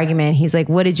fight or argument, he's like,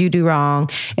 what did you do wrong?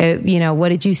 What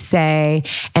did you say?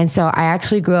 And so I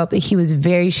actually grew up, he was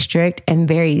very strict and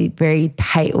very, very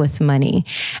tight with money.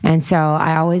 And so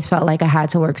I always felt like I had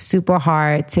to work super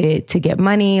hard to get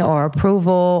money or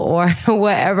approval or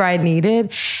whatever I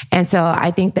needed. And so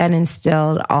I think that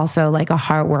instilled also like a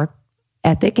hard work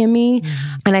ethic in me.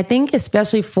 And I think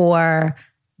especially for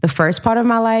the first part of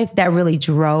my life, that really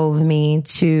drove me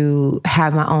to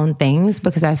have my own things,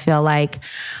 because I feel like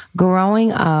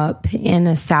growing up in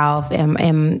the South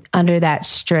and under that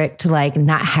strict, like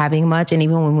not having much. And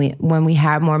even when we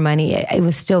had more money, it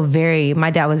was still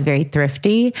my dad was very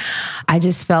thrifty. I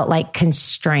just felt like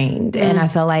constrained. And I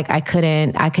felt like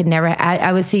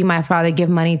I would see my father give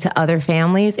money to other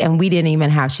families and we didn't even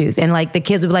have shoes. And like the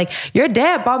kids would be like, your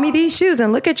dad bought me these shoes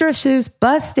and look at your shoes,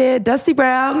 busted, dusty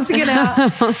browns,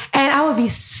 And I would be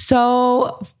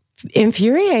so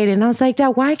infuriated. And I was like, Dad,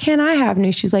 why can't I have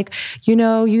new shoes? Like, you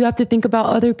have to think about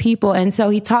other people. And so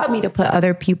he taught me to put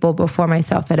other people before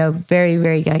myself at a very,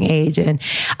 very young age. And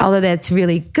although that's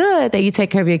really good that you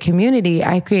take care of your community,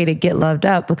 I created Get Loved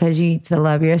Up because you need to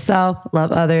love yourself,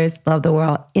 love others, love the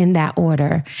world in that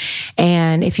order.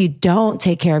 And if you don't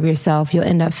take care of yourself, you'll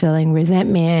end up feeling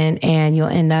resentment and you'll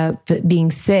end up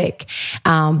being sick.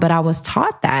 But I was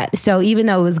taught that. So even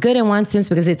though it was good in one sense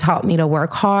because it taught me to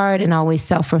work hard and always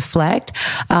self-reflect,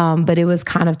 but it was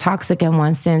kind of toxic in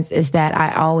one sense, is that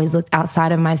I always looked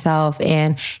outside of myself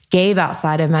and gave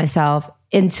outside of myself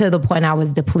until the point I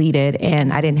was depleted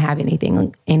and I didn't have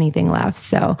anything left.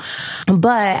 So,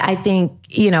 but I think,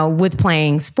 with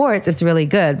playing sports, it's really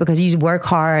good because you work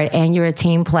hard and you're a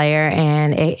team player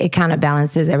and it kind of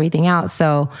balances everything out.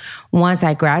 So once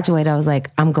I graduated, I was like,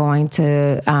 I'm going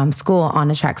to school on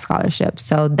a track scholarship.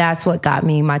 So that's what got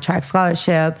me my track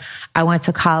scholarship. I went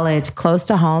to college close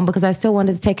to home because I still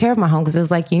wanted to take care of my home, because it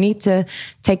was like, you need to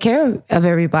take care of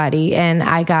everybody. And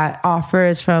I got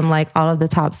offers from like all of the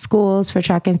top schools for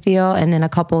track and field, and then a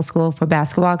couple of schools for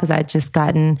basketball because I'd just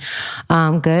gotten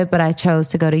good. But I chose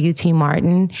to go to UT Martin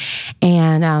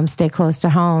and stay close to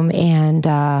home. And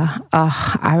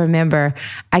I remember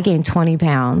I gained 20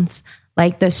 pounds.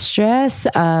 Like the stress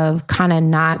of kind of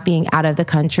not being out of the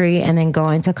country and then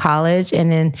going to college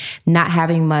and then not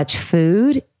having much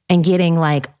food and getting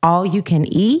like all you can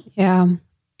eat. Yeah.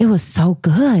 It was so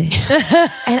good.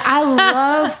 And I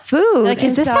love food. Like,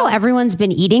 is this how everyone's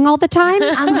been eating all the time?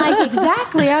 I'm like,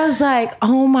 exactly. I was like,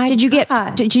 oh my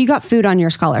God. Did you got food on your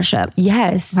scholarship?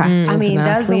 Yes. I mean,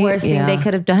 that's the worst thing they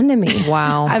could have done to me.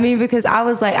 Wow. I mean, because I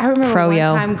was like, I remember one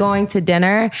time going to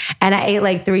dinner and I ate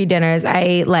like 3 dinners. I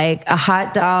ate like a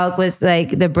hot dog with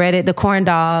like the corn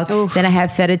dog. Oof. Then I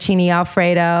had fettuccine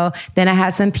Alfredo. Then I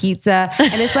had some pizza.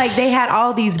 And it's like, they had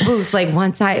all these booths. Like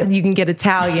one side you can get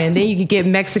Italian, then you can get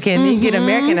Mexican, then you get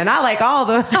American. And I like all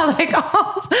the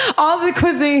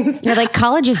cuisines. You're like,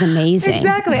 college is amazing.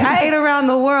 Exactly. I ate around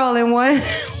the world in one.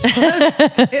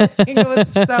 It was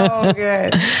so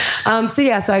good.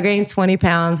 So I gained 20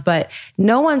 pounds, but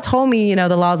no one told me,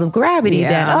 the laws of gravity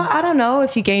that, I don't know,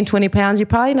 if you gain 20 pounds, you're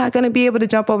probably not going to be able to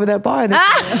jump over that bar.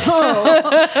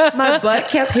 My butt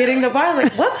kept hitting the bar. I was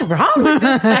like, what's wrong with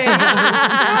this thing?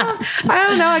 I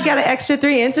don't know. I got an extra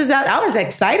 3 inches out. I was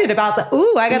excited about it. I was like,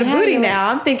 ooh, I got a booty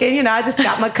now. I'm thinking, I just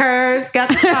got my curves, got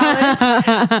the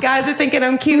college. Guys are thinking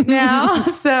I'm cute now.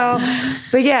 So,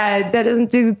 but yeah, that doesn't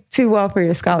do too well for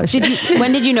your scholarship.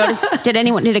 When did you notice? Did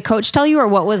a coach tell you, or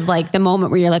what was like the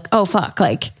moment where you're like, oh fuck,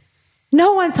 like?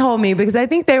 No one told me, because I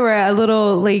think they were a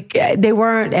little like, they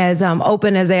weren't as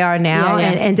open as they are now. Yeah.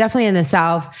 And definitely in the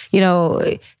South,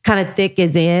 kind of thick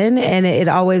is in. And it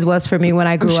always was for me when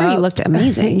I grew up. I'm sure you looked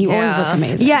amazing. You always look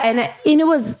amazing. Yeah. And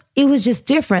it was just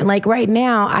different. Like right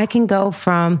now I can go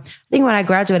from, I think when I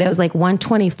graduated, it was like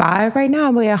 125. Right now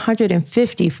I'm like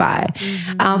 155.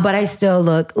 But I still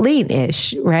look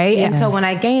lean-ish. Right. Yes. And so when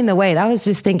I gained the weight, I was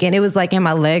just thinking it was like in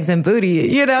my legs and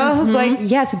booty, I was like,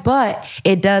 yes, but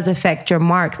it does affect your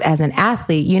marks as an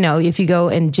athlete. If you go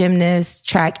in gymnast,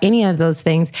 track, any of those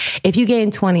things, if you gain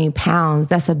 20 pounds,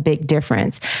 that's a big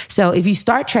difference. So if you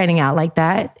start training out like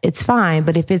that, it's fine.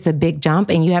 But if it's a big jump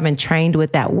and you haven't trained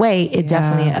with that weight, it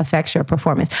definitely affects your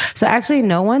performance. So actually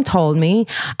no one told me.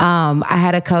 I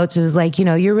had a coach who was like,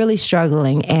 you're really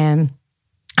struggling. And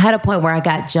I had a point where I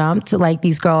got jumped. Like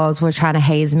these girls were trying to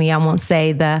haze me. I won't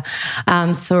say the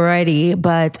sorority,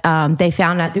 but they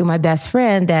found out through my best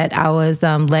friend that I was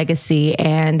legacy,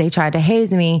 and they tried to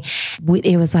haze me.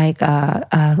 It was like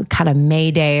a kind of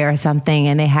May Day or something,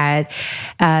 and they had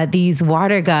these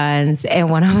water guns. And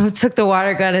one of them took the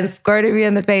water gun and squirted me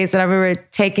in the face. And I remember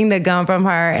taking the gun from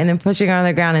her and then pushing her on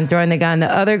the ground and throwing the gun. The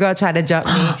other girl tried to jump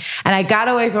me, and I got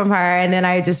away from her, and then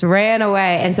I just ran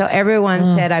away. And so everyone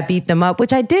said I beat them up,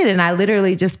 which I did. And I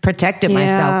literally just protected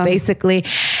myself basically.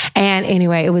 And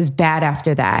anyway, it was bad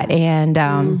after that.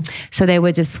 And so they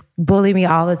would just bully me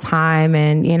all the time.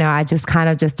 And, you know, I just kind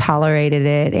of just tolerated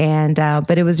it. And,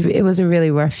 but it was a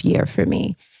really rough year for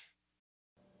me.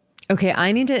 Okay,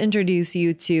 I need to introduce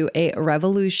you to a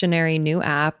revolutionary new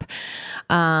app,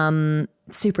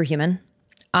 Superhuman.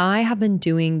 I have been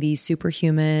doing these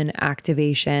superhuman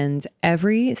activations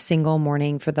every single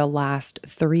morning for the last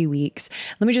 3 weeks.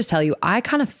 Let me just tell you, I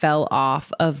kind of fell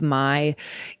off of my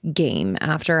game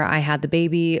after I had the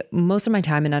baby. Most of my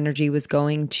time and energy was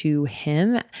going to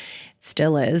him.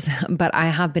 Still is, but I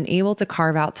have been able to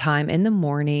carve out time in the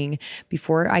morning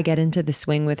before I get into the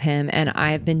swing with him. And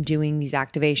I've been doing these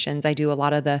activations. I do a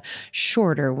lot of the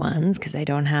shorter ones because I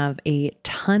don't have a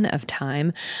ton of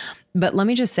time. But let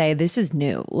me just say, this is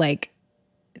new. Like,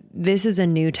 this is a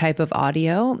new type of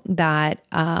audio that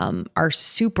are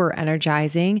super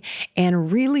energizing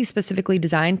and really specifically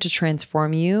designed to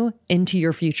transform you into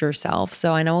your future self.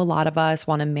 So I know a lot of us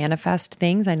want to manifest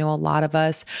things. I know a lot of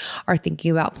us are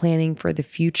thinking about planning for the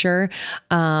future,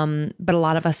 but a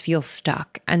lot of us feel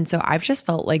stuck. And so I've just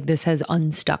felt like this has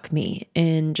unstuck me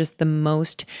in just the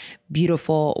most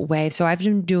beautiful way. So I've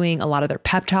been doing a lot of their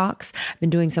pep talks. I've been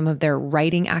doing some of their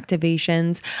writing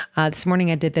activations. This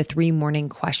morning I did the 3 morning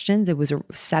questions. It was a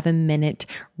 7-minute,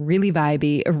 really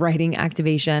vibey writing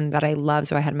activation that I love.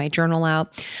 So I had my journal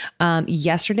out.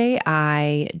 Yesterday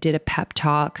I did a pep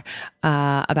talk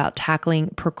about tackling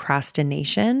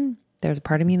procrastination. There's a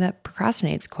part of me that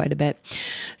procrastinates quite a bit.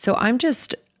 So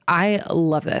I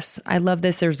love this. I love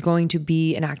this. There's going to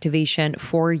be an activation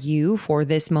for you for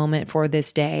this moment, for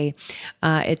this day.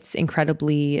 It's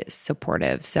incredibly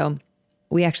supportive. So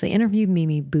we actually interviewed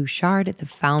Mimi Bouchard, the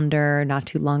founder, not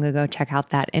too long ago. Check out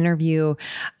that interview.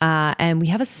 And we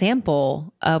have a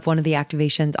sample of one of the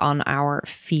activations on our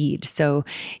feed. So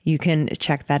you can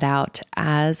check that out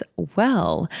as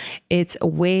well. It's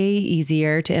way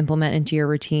easier to implement into your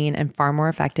routine and far more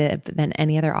effective than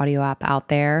any other audio app out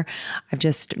there. I've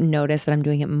just noticed that I'm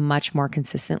doing it much more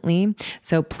consistently.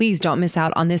 So please don't miss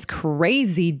out on this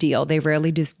crazy deal. They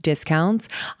rarely do discounts.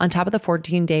 On top of the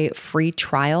 14-day free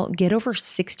trial, get over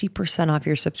 60% off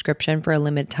your subscription for a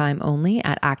limited time only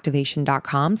at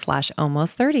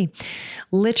activation.com/almost30.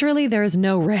 Literally, there is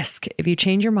no risk. If you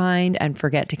change your mind and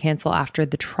forget to cancel after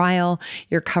the trial,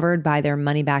 you're covered by their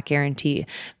money back guarantee.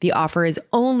 The offer is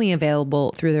only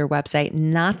available through their website,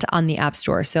 not on the App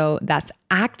Store. So that's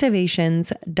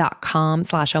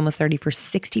activations.com/almost30 for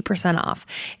 60% off.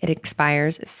 It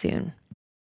expires soon.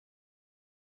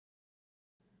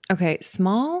 Okay,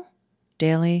 small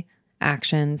daily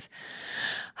actions,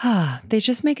 they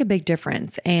just make a big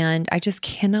difference. And I just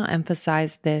cannot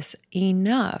emphasize this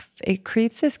enough. It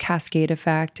creates this cascade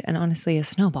effect and honestly a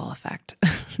snowball effect.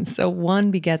 So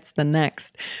one begets the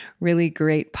next. Really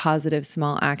great, positive,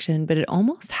 small action, but it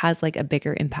almost has like a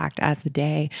bigger impact as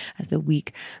the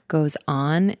week goes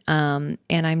on. And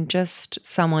I'm just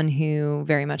someone who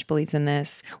very much believes in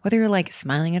this, whether you're like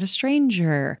smiling at a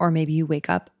stranger, or maybe you wake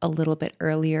up a little bit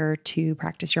earlier to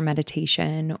practice your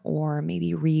meditation, or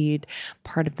maybe read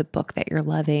part of the book that you're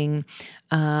loving,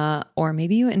 or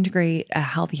maybe you integrate a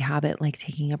healthy habit like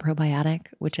taking a probiotic,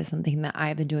 which is something that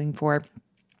I've been doing for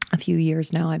a few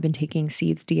years now. I've been taking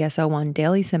Seed's DS-01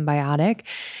 Daily Symbiotic,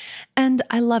 and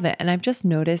I love it. And I've just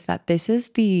noticed that this is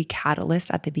the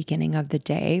catalyst at the beginning of the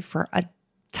day for a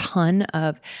ton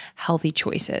of healthy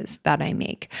choices that I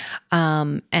make.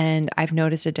 And I've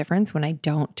noticed a difference when I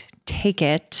don't take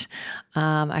it.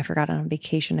 I forgot on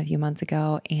vacation a few months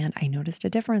ago and I noticed a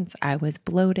difference. I was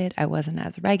bloated. I wasn't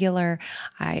as regular.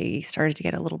 I started to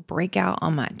get a little breakout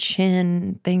on my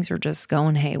chin. Things were just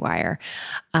going haywire.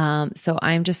 So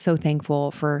I'm just so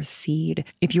thankful for Seed.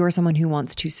 If you are someone who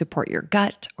wants to support your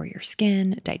gut or your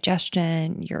skin,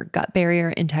 digestion, your gut barrier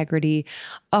integrity,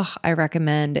 I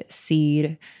recommend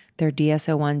Seed. Their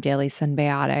DS-01 Daily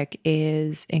Symbiotic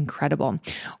is incredible.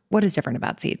 What is different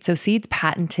about Seed? So Seed's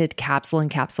patented capsule and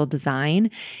capsule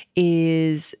design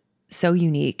is so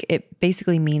unique. It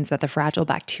basically means that the fragile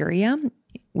bacteria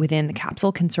within the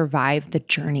capsule can survive the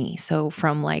journey. So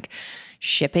from like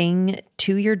shipping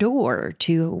to your door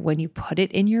to when you put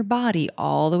it in your body,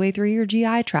 all the way through your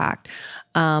GI tract,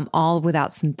 all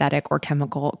without synthetic or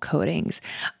chemical coatings.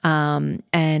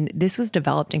 And this was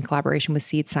developed in collaboration with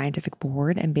Seed's scientific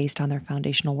board and based on their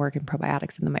foundational work in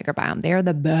probiotics in the microbiome. They are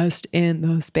the best in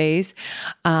the space.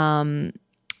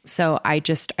 So I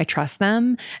trust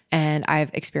them, and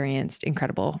I've experienced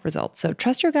incredible results. So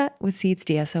trust your gut with Seed's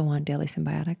DS-01 Daily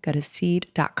Symbiotic. Go to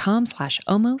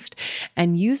seed.com/almost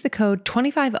and use the code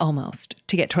 25almost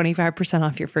to get 25%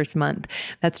 off your first month.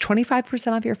 That's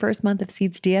 25% off your first month of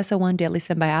Seed's DS-01 Daily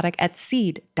Symbiotic at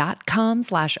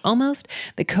seed.com/almost.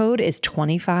 The code is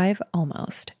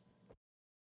 25almost.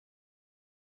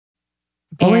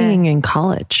 Bullying in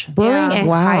college. Bullying in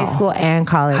high school and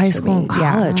college. High school and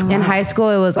college. Yeah. In high school,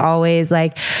 it was always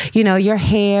like, your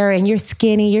hair and you're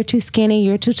skinny, you're too skinny,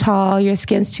 you're too tall, your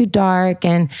skin's too dark.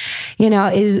 And,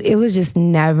 it was just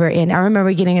never in. I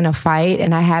remember getting in a fight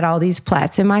and I had all these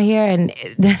plaits in my hair, and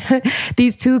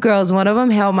these two girls, one of them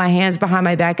held my hands behind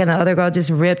my back and the other girl just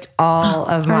ripped all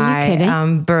of my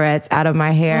barrettes out of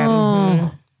my hair. Mm-hmm.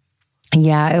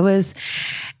 Yeah, it was.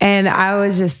 And I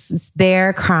was just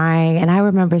there crying. And I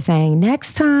remember saying,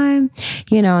 next time,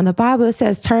 in the Bible, it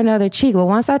says, turn the other cheek. Well,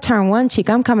 once I turn one cheek,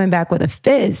 I'm coming back with a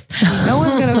fist. No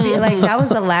one's going to be like, that was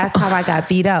the last time I got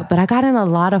beat up. But I got in a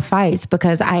lot of fights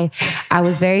because I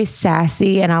was very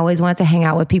sassy and I always wanted to hang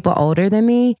out with people older than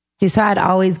me. So I'd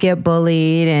always get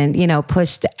bullied and,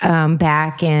 pushed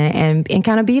back and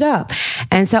kind of beat up.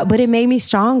 And so, but it made me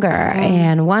stronger.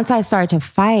 And once I started to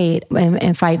fight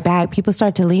and fight back, people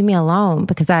started to leave me alone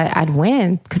because I'd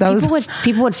win. Because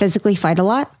people would physically fight a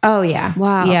lot. Oh yeah.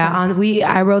 Wow. Yeah. Okay.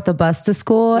 I rode the bus to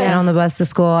school, and on the bus to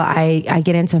school, I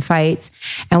get into fights.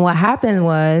 And what happened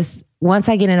was, once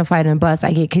I get in a fight in a bus,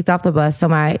 I get kicked off the bus. So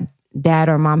my dad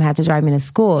or mom had to drive me to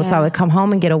school. So I would come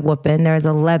home and get a whooping. There was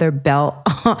a leather belt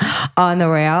on the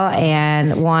rail.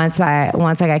 And once I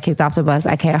got kicked off the bus,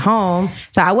 I came home.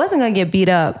 So I wasn't going to get beat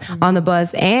up on the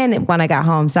bus and when I got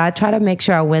home. So I tried to make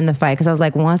sure I win the fight because I was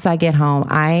like, once I get home,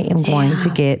 I am going to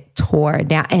get tore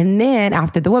down. And then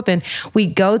after the whooping, we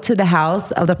go to the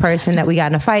house of the person that we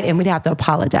got in a fight and we'd have to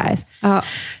apologize.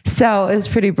 So it was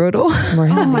pretty brutal.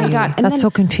 Oh my God. And That's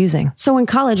so confusing. So in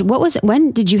college,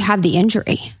 when did you have the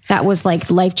injury? That was like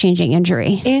life-changing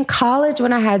injury. In college,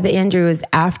 when I had the injury, was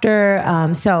after,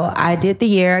 so I did the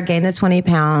year, gained the 20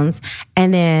 pounds.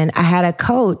 And then I had a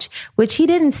coach, which he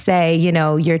didn't say,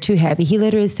 you're too heavy. He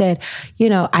literally said,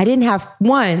 I didn't have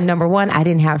number one, I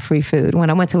didn't have free food.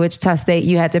 When I went to Wichita State,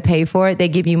 you had to pay for it. They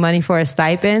give you money for a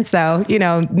stipend. So,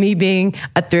 me being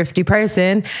a thrifty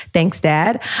person, thanks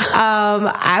Dad.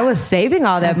 I was saving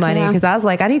all that money because I was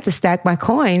like, I need to stack my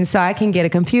coins so I can get a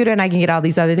computer and I can get all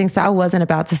these other things. So I wasn't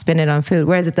about to spend it on food.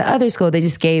 Whereas at the other school, they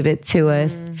just gave it to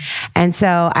us. And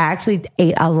so I actually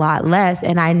ate a lot less,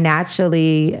 and I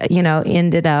naturally,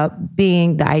 ended up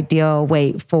being the ideal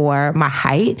weight for my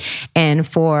height and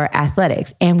for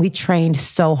athletics. And we trained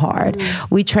so hard.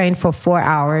 We trained for 4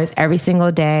 hours every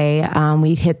single day.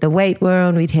 We'd hit the weight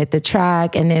room, we'd hit the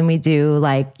track, and then we do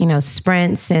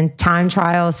sprints and time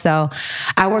trials. So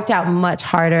I worked out much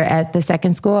harder at the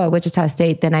second school at Wichita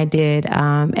State than I did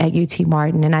at UT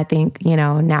Martin. And I think,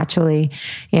 naturally,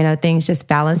 things just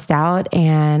balanced out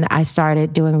and I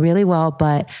started doing really well,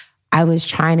 but I was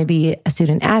trying to be a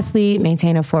student athlete,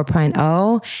 maintain a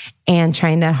 4.0 and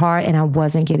train that hard, and I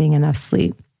wasn't getting enough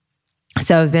sleep.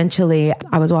 So eventually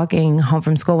I was walking home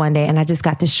from school one day and I just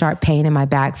got this sharp pain in my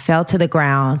back, fell to the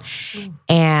ground,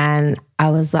 and I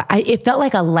was like, it felt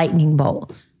like a lightning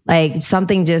bolt. Like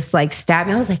something just stabbed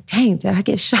me. I was like, dang, did I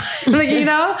get shot?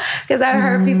 Because I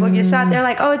heard people get shot. They're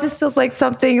like, oh, it just feels like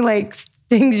something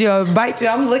stings you or bites you.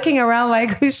 I'm looking around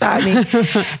like, who shot me?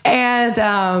 And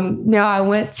I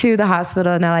went to the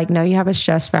hospital and they're like, no, you have a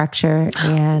stress fracture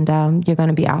and you're going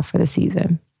to be out for the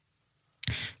season.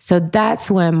 So that's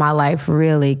when my life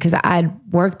really, because I'd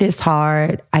worked this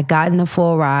hard. I got in the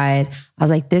full ride. I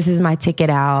was like, this is my ticket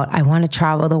out. I want to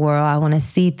travel the world. I want to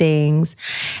see things.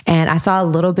 And I saw a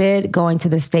little bit going to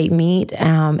the state meet.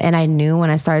 And I knew when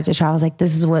I started to travel, I was like,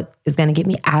 this is what is going to get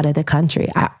me out of the country.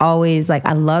 I always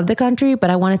I love the country,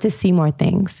 but I wanted to see more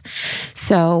things.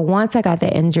 So once I got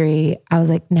the injury, I was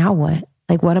like, now what?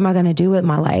 What am I going to do with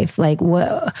my life?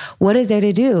 What is there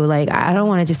to do? I don't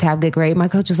want to just have good grades. My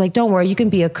coach was like, don't worry, you can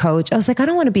be a coach. I was like, I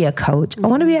don't want to be a coach. I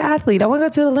want to be an athlete. I want to go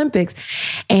to the Olympics.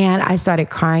 And I started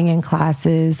crying in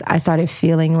classes. I started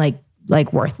feeling like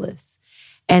worthless.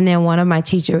 And then one of my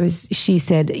teachers, she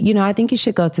said, I think you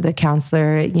should go to the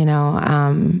counselor,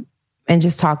 and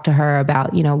just talk to her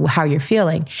about, how you're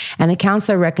feeling. And the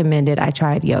counselor recommended I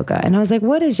tried yoga. And I was like,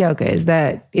 what is yoga? Is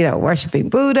that, worshiping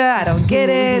Buddha? I don't get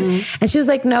it. And she was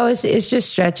like, no, it's just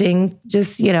stretching.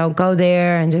 Just, go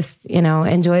there and just,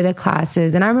 enjoy the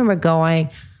classes. And I remember going,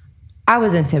 I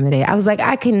was intimidated. I was like,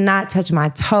 I cannot touch my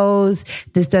toes.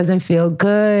 This doesn't feel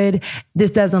good.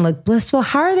 This doesn't look blissful.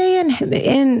 How are they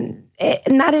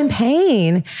not in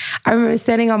pain? I remember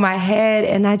sitting on my head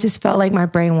and I just felt like my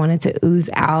brain wanted to ooze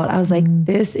out. I was like,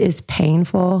 this is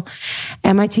painful.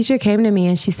 And my teacher came to me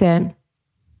and she said,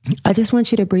 I just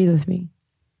want you to breathe with me.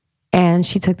 And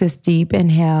she took this deep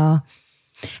inhale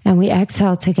and we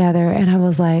exhaled together. And I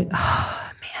was like,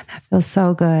 oh man, that feels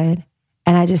so good.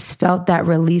 And I just felt that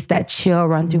release, that chill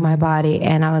run through my body.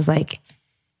 And I was like,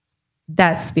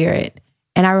 that's spirit.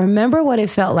 And I remember what it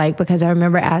felt like because I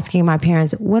remember asking my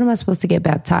parents, when am I supposed to get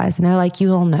baptized? And they're like, you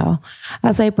don't know. I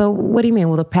was like, but what do you mean?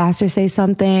 Will the pastor say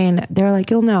something? And they're like,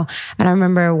 you'll know. And I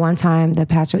remember one time the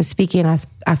pastor was speaking,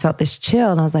 I felt this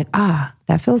chill and I was like,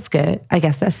 that feels good. I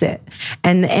guess that's it.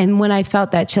 And when I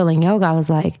felt that chill in yoga, I was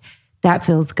like, that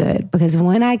feels good. Because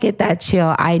when I get that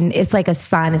chill, it's like a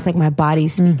sign. It's like my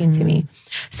body's speaking to me.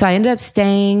 So I ended up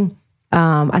staying.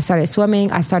 I started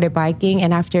swimming, I started biking,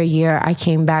 and after a year, I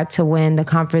came back to win the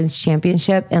conference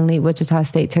championship and lead Wichita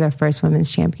State to their first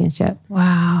women's championship.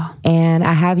 Wow. And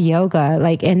I have yoga,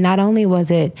 and not only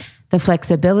was it the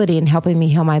flexibility in helping me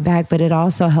heal my back, but it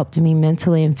also helped me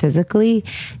mentally and physically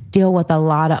deal with a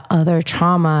lot of other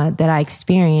trauma that I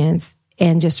experienced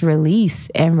and just release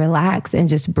and relax and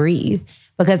just breathe.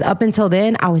 Because up until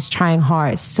then, I was trying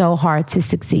so hard to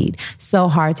succeed, so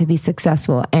hard to be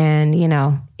successful. And,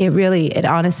 it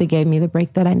honestly gave me the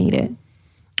break that I needed.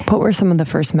 What were some of the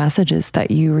first messages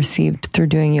that you received through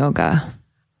doing yoga?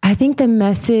 I think the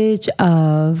message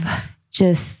of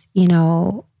just,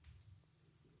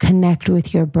 connect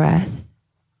with your breath.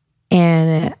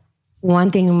 And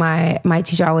one thing my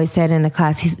teacher always said in the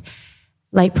class, he's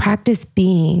like, practice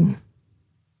being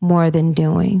more than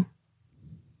doing.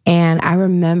 And I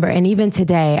remember, and even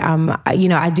today,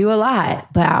 I do a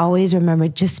lot, but I always remember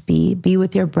just be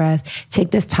with your breath.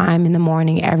 Take this time in the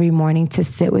morning, every morning, to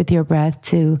sit with your breath,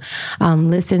 to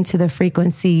listen to the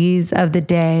frequencies of the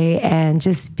day and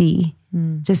just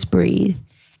just breathe.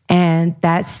 And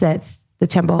that sets the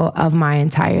tempo of my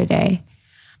entire day.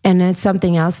 And then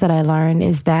something else that I learned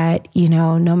is that,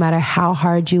 no matter how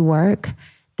hard you work,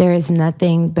 there is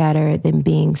nothing better than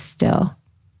being still.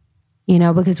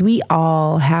 Because we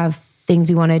all have things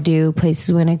we want to do,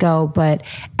 places we want to go. But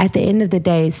at the end of the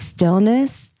day,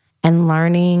 stillness and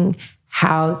learning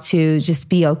how to just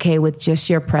be okay with just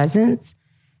your presence,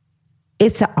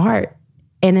 it's an art.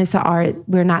 And it's an art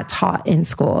we're not taught in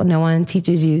school. No one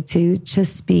teaches you to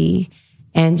just be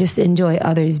and just enjoy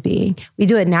others being. We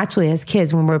do it naturally as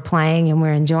kids when we're playing and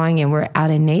we're enjoying and we're out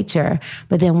in nature.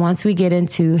 But then once we get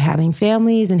into having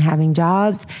families and having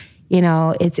jobs,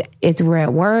 it's we're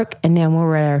at work and then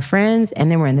we're with our friends and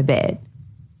then we're in the bed.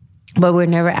 But we're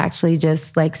never actually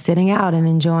just like sitting out and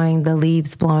enjoying the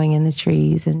leaves blowing in the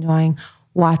trees, enjoying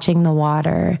watching the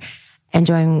water,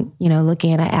 enjoying,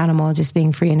 looking at an animal, just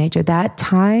being free in nature. That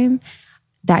time,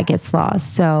 that gets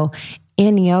lost. So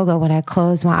in yoga, when I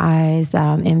close my eyes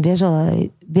and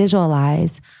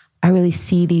visualize, I really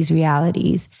see these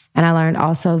realities. And I learned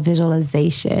also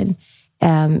visualization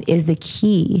is the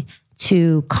key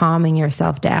to calming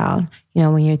yourself down.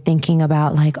 When you're thinking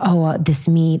about like, this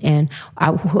meet and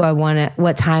who I want to,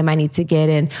 what time I need to get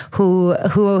in, who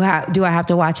do I have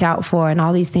to watch out for, and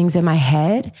all these things in my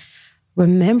head,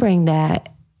 remembering that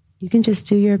you can just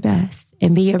do your best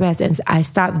and be your best. And I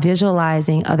stopped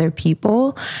visualizing other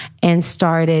people and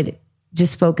started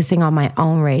just focusing on my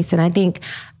own race. And I think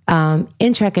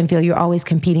in track and field, you're always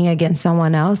competing against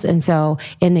someone else. And so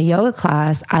in the yoga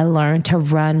class, I learned to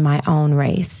run my own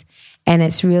race. And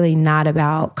it's really not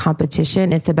about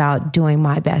competition. It's about doing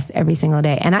my best every single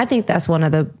day. And I think that's one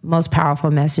of the most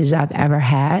powerful messages I've ever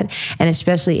had. And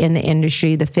especially in the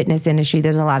industry, the fitness industry,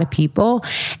 there's a lot of people.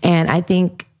 And I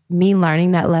think me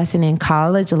learning that lesson in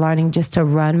college, learning just to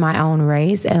run my own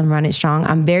race and run it strong,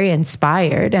 I'm very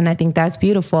inspired. And I think that's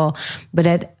beautiful. But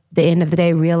at the end of the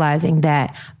day, realizing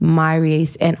that my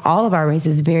race and all of our race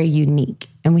is very unique.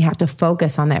 And we have to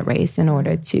focus on that race in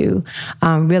order to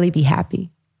really be happy.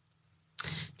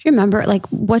 Do you remember,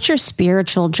 what's your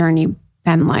spiritual journey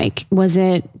been like?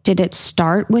 Did it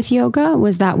start with yoga?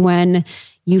 Was that when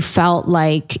you felt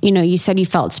like, you said you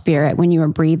felt spirit when you were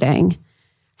breathing?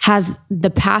 Has the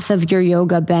path of your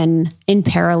yoga been in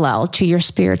parallel to your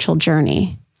spiritual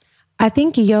journey? I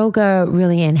think yoga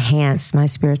really enhanced my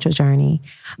spiritual journey.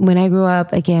 When I grew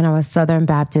up, again, I was Southern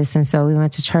Baptist. And so we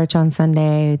went to church on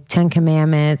Sunday, 10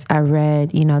 Commandments. I read,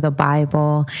 the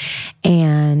Bible.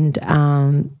 And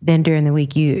then during the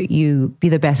week, you be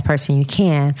the best person you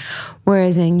can.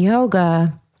 Whereas in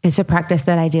yoga, it's a practice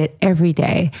that I did every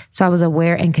day. So I was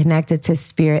aware and connected to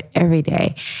spirit every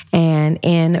day. And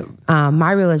in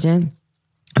my religion,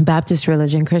 Baptist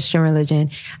religion, Christian religion,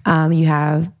 you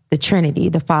have the Trinity,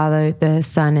 the Father, the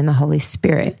Son, and the Holy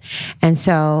Spirit. And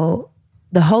so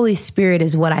the Holy Spirit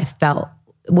is what I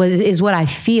is what I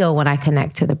feel when I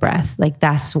connect to the breath. Like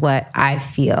that's what I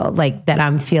feel, like that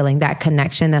I'm feeling that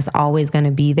connection that's always going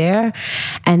to be there.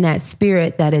 And that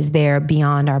spirit that is there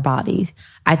beyond our bodies.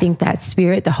 I think that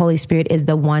spirit, the Holy Spirit, is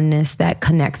the oneness that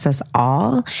connects us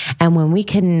all. And when we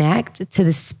connect to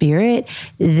the spirit,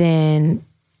 then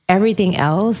everything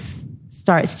else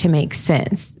starts to make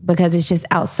sense because it's just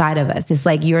outside of us. It's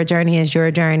like your journey is your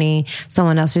journey.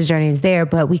 Someone else's journey is there,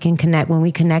 but we can connect. When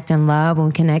we connect in love, when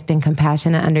we connect in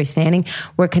compassion and understanding,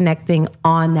 we're connecting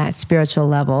on that spiritual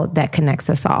level that connects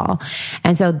us all.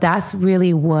 And so that's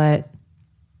really what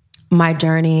my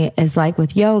journey is like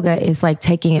with yoga. Is like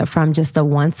taking it from just a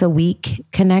once a week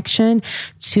connection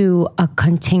to a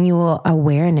continual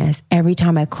awareness. Every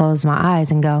time I close my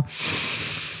eyes and go,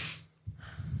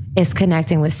 it's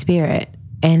connecting with spirit.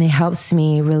 And it helps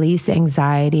me release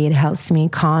anxiety. It helps me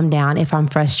calm down. If I'm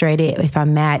frustrated, if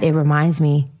I'm mad, it reminds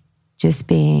me just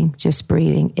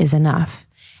breathing is enough.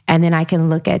 And then I can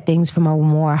look at things from a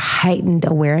more heightened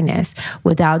awareness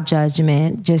without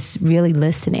judgment, just really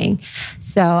listening.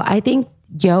 So I think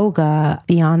yoga,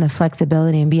 beyond the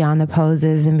flexibility and beyond the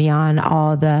poses and beyond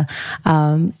all the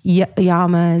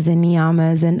yamas and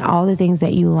niyamas and all the things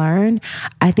that you learn,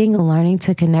 I think learning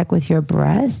to connect with your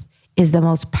breath is the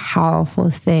most powerful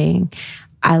thing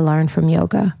I learned from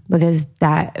yoga, because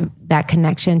that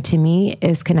connection to me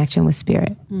is connection with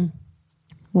spirit.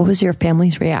 What was your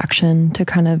family's reaction to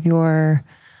kind of your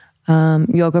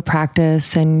yoga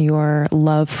practice and your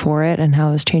love for it and how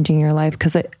it was changing your life?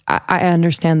 Because I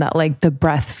understand that like the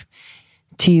breath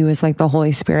to you is like the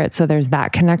Holy Spirit. So there's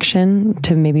that connection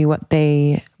to maybe what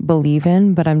they believe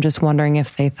in. But I'm just wondering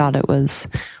if they thought it was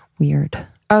weird.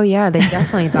 Oh yeah, they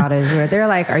definitely thought it was weird. They're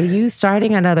like, are you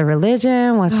starting another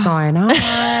religion? What's going on?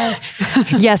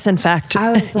 Yes, in fact.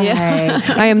 I was like,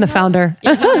 I am the founder.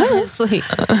 Honestly.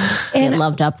 Get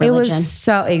loved up religion. It was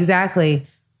so, exactly.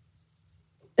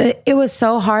 It was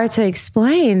so hard to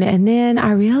explain. And then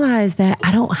I realized that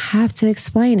I don't have to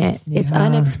explain it. Yeah. It's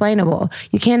unexplainable.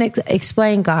 You can't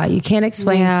explain God. You can't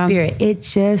explain spirit. It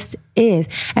just is.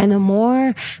 And the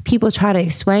more people try to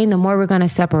explain, the more we're going to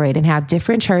separate and have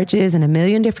different churches and a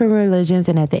million different religions.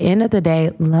 And at the end of the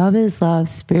day, love is love.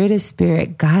 Spirit is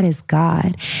spirit. God is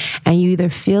God. And you either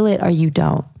feel it or you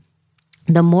don't.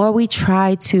 The more we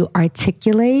try to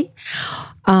articulate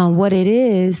what it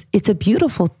is, it's a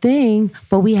beautiful thing,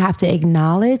 but we have to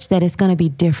acknowledge that it's going to be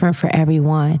different for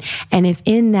everyone. And if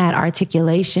in that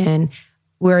articulation,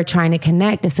 we're trying to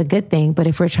connect, it's a good thing. But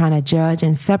if we're trying to judge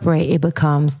and separate, it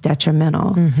becomes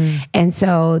detrimental. Mm-hmm. And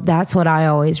so that's what I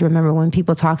always remember when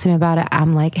people talk to me about it.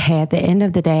 I'm like, hey, at the end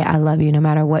of the day, I love you. No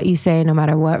matter what you say, no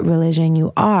matter what religion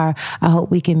you are, I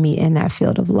hope we can meet in that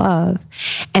field of love.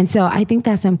 And so I think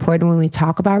that's important when we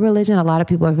talk about religion. A lot of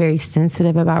people are very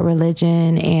sensitive about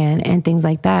religion and things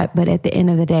like that. But at the end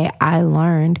of the day, I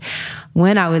learned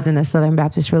when I was in the Southern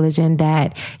Baptist religion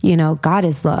that, God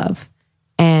is love.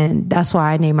 And that's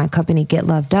why I named my company Get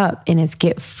Loved Up. And it's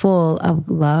get full of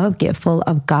love, get full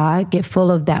of God, get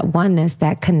full of that oneness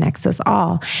that connects us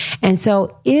all. And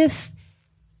so if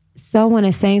someone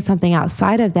is saying something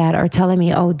outside of that or telling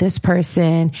me, oh, this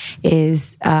person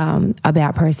is a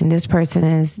bad person, this person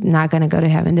is not going to go to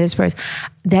heaven, this person,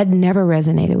 that never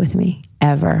resonated with me,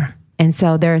 ever. And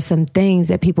so there are some things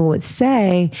that people would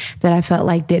say that I felt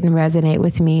like didn't resonate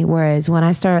with me. Whereas when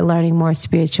I started learning more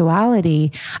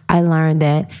spirituality, I learned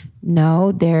that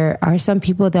no, there are some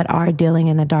people that are dealing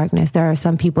in the darkness. There are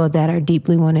some people that are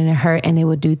deeply wanting to hurt, and they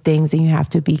will do things, and you have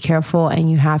to be careful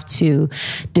and you have to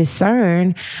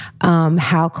discern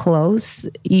how close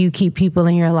you keep people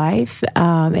in your life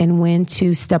and when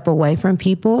to step away from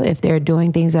people if they're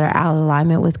doing things that are out of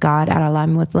alignment with God, out of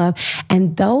alignment with love.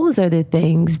 And those are the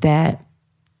things that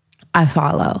I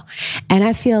follow. And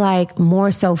I feel like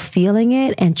more so feeling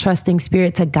it and trusting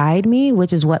spirit to guide me,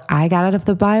 which is what I got out of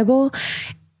the Bible.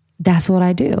 That's what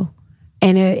I do.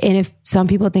 And if some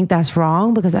people think that's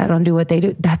wrong because I don't do what they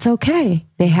do, that's okay.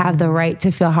 They have the right to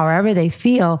feel however they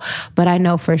feel. But I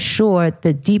know for sure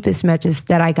the deepest message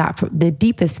that I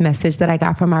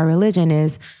got from my religion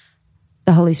is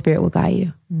the Holy Spirit will guide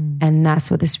you. And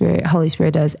that's what the Holy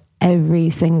Spirit does every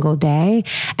single day.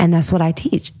 And that's what I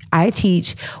teach. I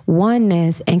teach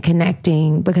oneness and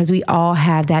connecting, because we all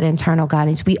have that internal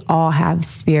guidance. We all have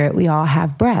spirit. We all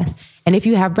have breath. And if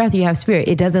you have breath, you have spirit.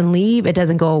 It doesn't leave. It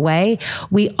doesn't go away.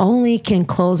 We only can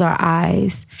close our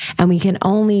eyes, and we can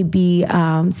only be,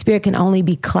 spirit can only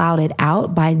be clouded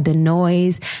out by the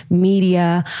noise,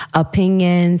 media,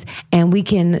 opinions, and we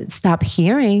can stop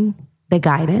hearing the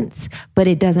guidance, but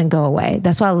it doesn't go away.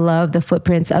 That's why I love the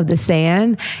footprints of the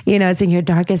sand. It's in your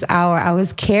darkest hour, I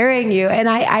was carrying you. And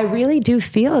I really do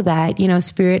feel that,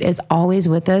 spirit is always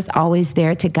with us, always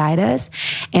there to guide us.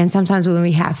 And sometimes when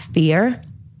we have fear,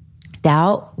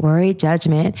 doubt, worry,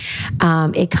 judgment,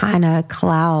 it kind of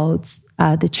clouds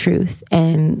the truth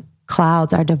and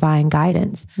clouds our divine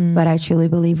guidance. But I truly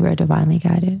believe we're divinely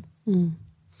guided.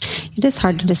 It is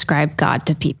hard to describe God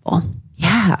to people.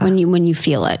 Yeah. When you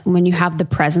feel it, when you have the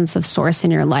presence of source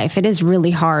in your life, it is really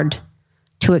hard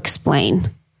to explain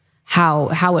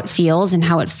how it feels and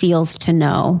how it feels to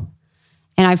know.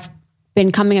 And I've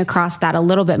been coming across that a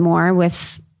little bit more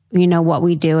with, what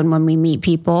we do and when we meet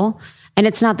people. And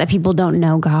it's not that people don't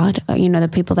know God, the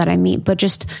people that I meet, but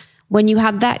just when you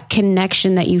have that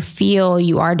connection that you feel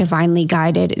you are divinely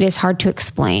guided, it is hard to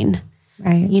explain.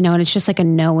 Right. And it's just like a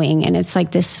knowing, and it's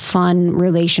like this fun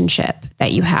relationship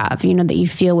that you have, that you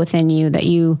feel within you, that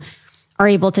you are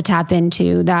able to tap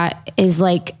into, that is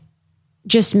like,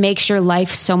 just makes your life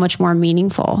so much more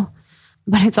meaningful.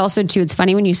 But it's also too, it's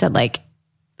funny when you said like,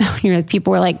 people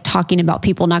were like talking about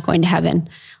people not going to heaven.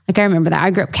 Like, I remember that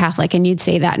I grew up Catholic, and you'd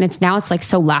say that, and it's like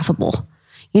so laughable,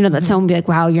 that someone would be like,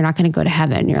 wow, you're not going to go to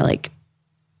heaven. You're like,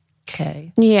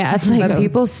 Okay. Yeah, it's like but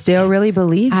people still really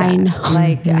believe that. I know.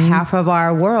 Like half of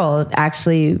our world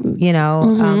actually,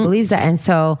 believes that. And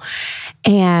so,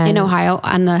 in Ohio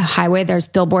on the highway, there's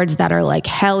billboards that are like,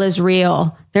 hell is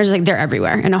real. They're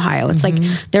everywhere in Ohio. It's like,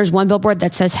 there's one billboard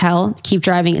that says hell, keep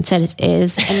driving. It says it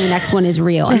is. And the next one is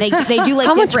real. And they do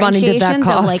like differentiations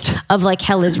of like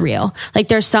hell is real. Like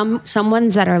there's some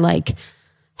ones that are like,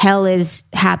 hell is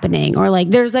happening, or like,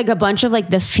 there's like a bunch of like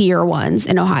the fear ones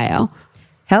in Ohio.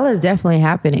 Hell is definitely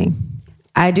happening.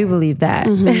 I do believe that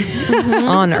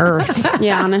on earth.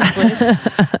 Yeah, honestly.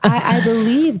 I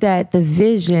believe that the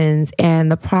visions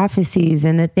and the prophecies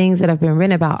and the things that have been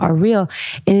written about are real.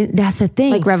 And that's the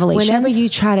thing. Like Revelations? Whenever you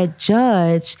try to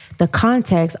judge the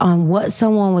context on what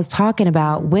someone was talking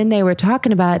about, when they were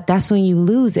talking about it, that's when you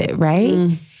lose it,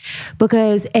 right?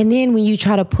 Because, and then when you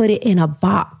try to put it in a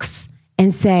box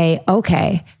and say,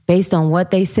 okay, based on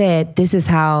what they said, this is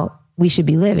how we should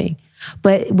be living.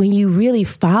 But when you really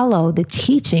follow the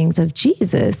teachings of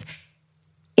Jesus,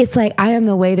 it's like, I am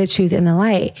the way, the truth, and the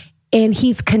light. And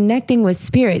he's connecting with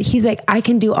spirit. He's like, I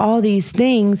can do all these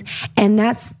things. And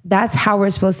that's how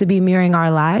we're supposed to be mirroring our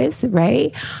lives,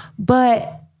 right?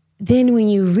 But then when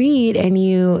you read and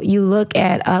you look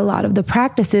at a lot of the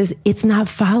practices, it's not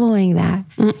following that.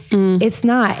 It's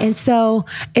not. And so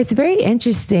it's very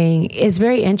interesting. It's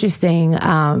very interesting.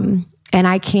 And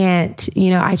I can't,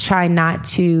 I try not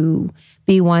to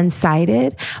be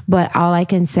one-sided, but all I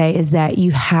can say is that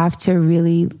you have to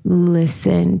really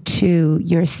listen to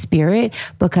your spirit,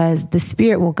 because the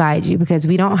spirit will guide you, because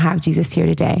we don't have Jesus here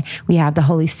today. We have the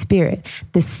Holy Spirit.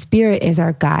 The Spirit is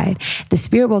our guide. The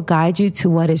Spirit will guide you to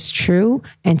what is true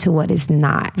and to what is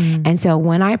not. And so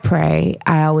when I pray,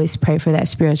 I always pray for that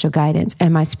spiritual guidance.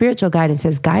 And my spiritual guidance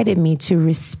has guided me to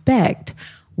respect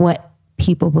what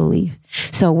people believe.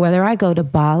 So whether I go to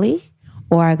Bali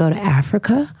or I go to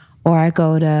Africa or I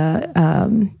go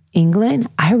to England,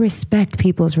 I respect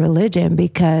people's religion,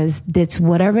 because it's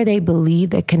whatever they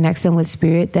believe that connects them with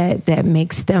spirit, that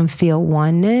makes them feel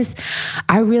oneness.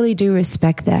 I really do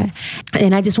respect that.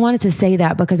 And I just wanted to say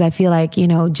that because I feel like,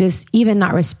 just even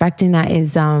not respecting that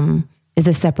is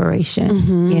a separation,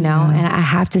 and I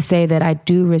have to say that I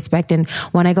do respect. And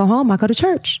when I go home, I go to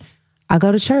church. I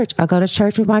go to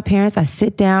church with my parents. I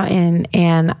sit down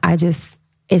and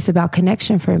it's about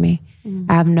connection for me.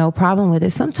 I have no problem with it.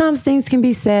 Sometimes things can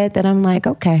be said that I'm like,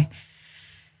 okay.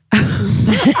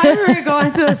 I remember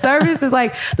going to a service. It's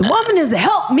like, the woman is the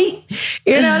help me.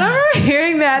 And I remember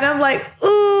hearing that. And I'm like,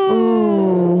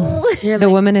 ooh. The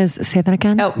woman is, say that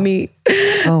again? Help me.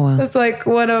 Oh, wow. It's like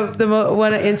one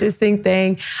interesting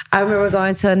thing. I remember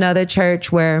going to another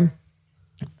church where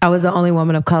I was the only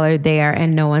woman of color there,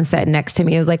 and no one sat next to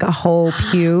me. It was like a whole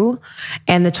pew,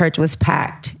 and the church was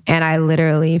packed. And I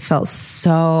literally felt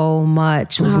so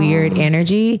much weird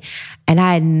energy. And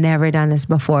I had never done this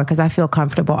before, because I feel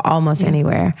comfortable almost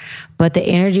anywhere. But the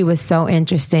energy was so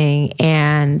interesting.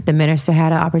 And the minister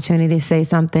had an opportunity to say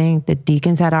something. The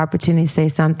deacons had an opportunity to say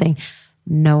something.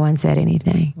 No one said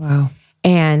anything. Wow.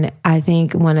 And I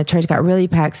think when the church got really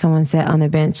packed, someone sat on the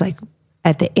bench, like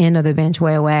at the end of the bench,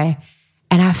 way away.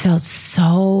 And I felt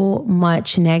so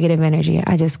much negative energy.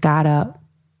 I just got up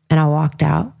and I walked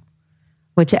out,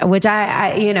 which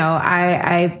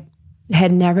I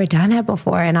had never done that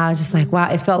before. And I was just like, wow,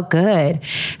 it felt good.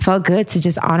 It felt good to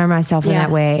just honor myself in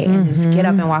that way and just get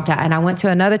up and walked out. And I went to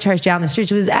another church down the street.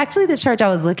 It was actually the church I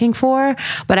was looking for,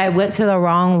 but I went to the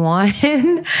wrong one.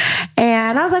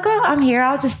 And I was like, oh, I'm here.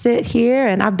 I'll just sit here.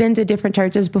 And I've been to different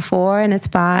churches before and it's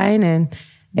fine. And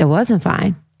it wasn't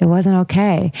fine. It wasn't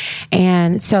okay.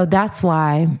 And so that's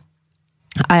why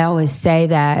I always say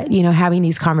that, having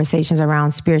these conversations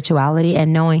around spirituality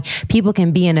and knowing people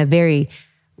can be in a very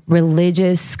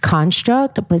religious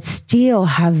construct, but still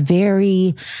have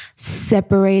very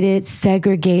separated,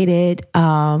 segregated,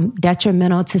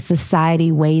 detrimental to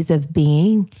society ways of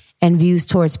being and views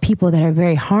towards people that are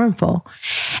very harmful.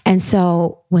 And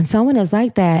so when someone is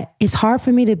like that, it's hard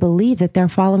for me to believe that they're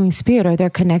following spirit or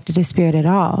they're connected to spirit at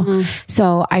all.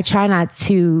 So I try not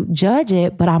to judge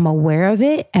it, but I'm aware of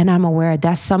it. And I'm aware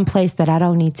that's some place that I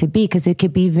don't need to be because it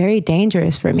could be very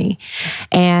dangerous for me.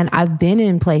 And I've been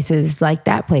in places like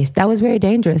that place. That was very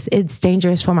dangerous. It's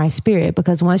dangerous for my spirit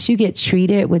because once you get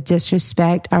treated with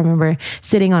disrespect, I remember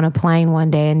sitting on a plane one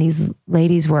day and these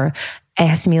ladies were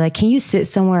asked me like, can you sit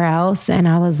somewhere else? And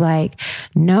I was like,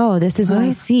 no, this is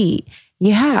my seat.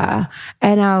 Yeah.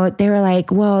 And they were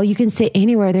like, well, you can sit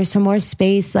anywhere. There's some more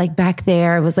space like back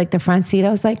there. It was like the front seat. I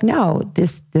was like, no,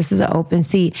 this is an open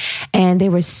seat. And they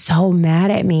were so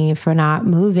mad at me for not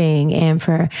moving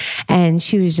and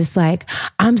she was just like,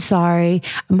 I'm sorry.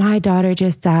 My daughter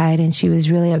just died. And she was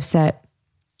really upset.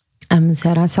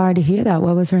 Said, I'm sorry to hear that.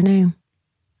 What was her name?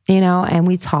 And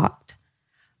we talked.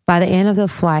 By the end of the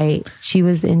flight, she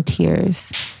was in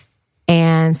tears.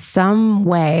 And some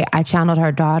way I channeled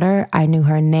her daughter. I knew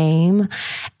her name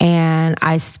and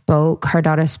her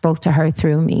daughter spoke to her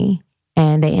through me.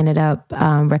 And they ended up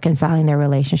reconciling their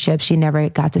relationship. She never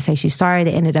got to say she's sorry.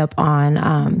 They ended up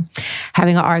on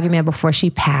having an argument before she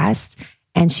passed.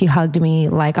 And she hugged me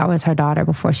like I was her daughter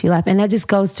before she left. And that just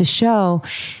goes to show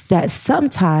that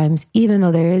sometimes, even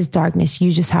though there is darkness,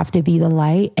 you just have to be the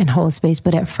light and hold space.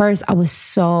 But at first, I was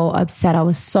so upset. I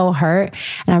was so hurt.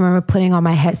 And I remember putting on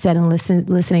my headset and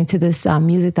listening to this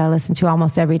music that I listen to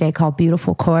almost every day called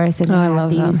Beautiful Chorus. And I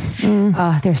love them.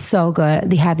 They're so good.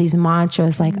 They have these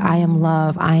mantras like, I am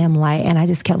love, I am light. And I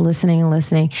just kept listening.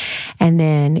 And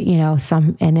then,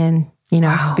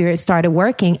 spirit started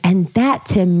working. And that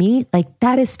to me,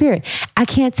 that is spirit. I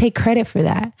can't take credit for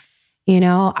that.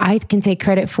 I can take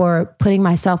credit for putting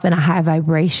myself in a high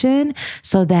vibration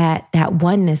so that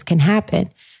oneness can happen.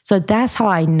 So that's how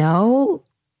I know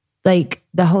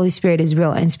the Holy Spirit is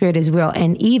real and spirit is real.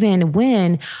 And even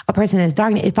when a person is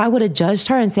darkness, if I would have judged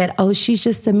her and said, oh, she's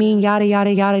just a mean, yada,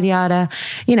 yada, yada, yada,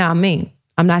 I'm mean.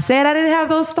 I'm not saying I didn't have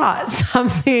those thoughts. I'm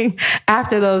saying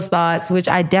after those thoughts, which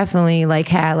I definitely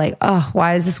had oh,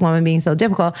 why is this woman being so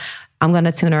difficult? I'm going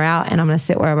to tune her out and I'm going to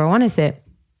sit wherever I want to sit.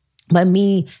 But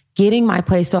me getting my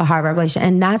place to a higher vibration.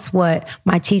 And that's what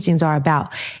my teachings are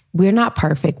about. We're not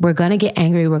perfect. We're going to get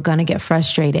angry. We're going to get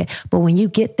frustrated. But when you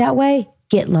get that way,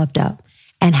 get loved up.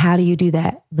 And how do you do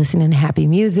that? Listening to happy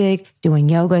music, doing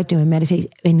yoga, doing meditation.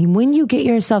 And when you get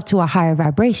yourself to a higher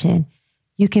vibration,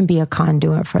 you can be a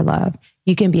conduit for love.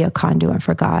 You can be a conduit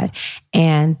for God.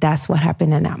 And that's what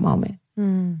happened in that moment.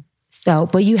 So,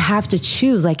 but you have to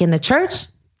choose. Like in the church,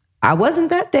 I wasn't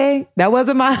that day. That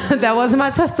wasn't my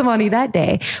testimony that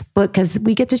day. But because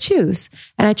we get to choose.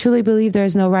 And I truly believe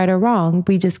there's no right or wrong.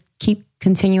 We just keep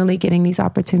continually getting these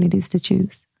opportunities to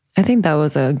choose. I think that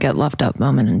was a get left up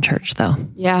moment in church though.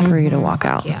 Yeah. For you to walk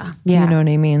out. Yeah. You know what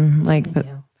I mean?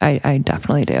 I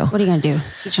definitely do. What are you going to do?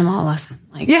 Teach them all a lesson.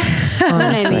 Yeah. You know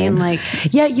what I mean?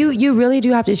 Yeah, you really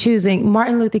do have to choose. And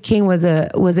Martin Luther King was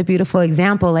a beautiful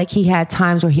example. He had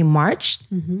times where he marched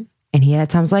and he had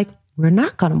times we're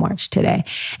not going to march today.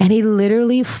 And he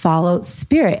literally followed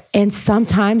spirit. And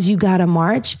sometimes you got to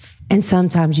march and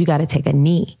sometimes you got to take a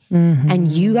knee. And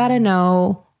you got to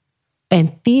know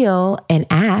and feel and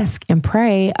ask and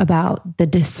pray about the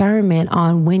discernment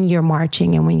on when you're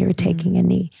marching and when you're taking a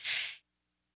knee.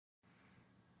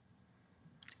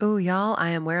 Oh, y'all,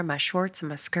 I am wearing my shorts and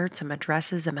my skirts and my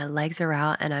dresses and my legs are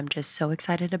out and I'm just so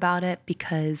excited about it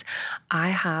because I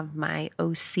have my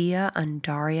Osea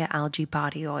Undaria algae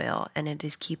body oil and it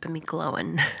is keeping me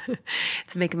glowing.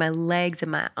 It's making my legs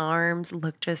and my arms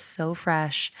look just so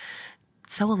fresh.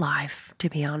 so alive, to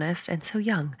be honest, and so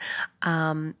young.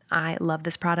 I love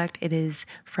this product. It is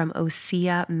from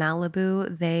Osea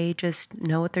Malibu. They just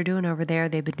know what they're doing over there.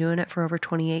 They've been doing it for over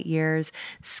 28 years.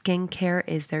 Skincare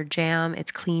is their jam.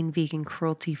 It's clean, vegan,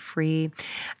 cruelty-free,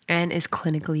 and is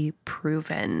clinically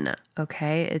proven.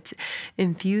 Okay. It's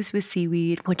infused with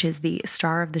seaweed, which is the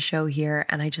star of the show here.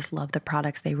 And I just love the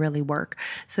products. They really work.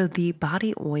 So the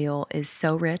body oil is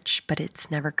so rich, but it's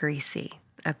never greasy.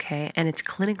 Okay. And it's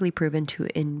clinically proven to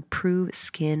improve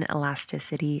skin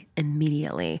elasticity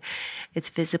immediately. It's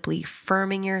visibly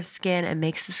firming your skin and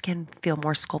makes the skin feel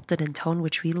more sculpted and toned,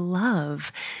 which we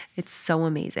love. It's so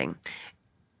amazing.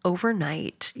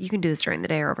 Overnight, you can do this during the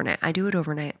day or overnight. I do it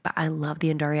overnight, but I love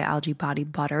the Undaria Algae Body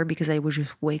Butter because I would just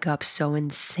wake up so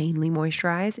insanely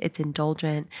moisturized. It's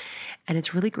indulgent and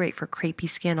it's really great for crepey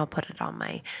skin. I'll put it on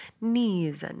my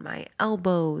knees and my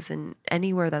elbows and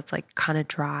anywhere that's like kind of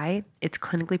dry. It's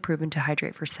clinically proven to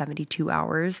hydrate for 72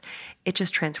 hours. It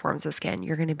just transforms the skin.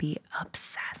 You're going to be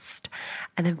obsessed.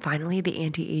 And then finally, the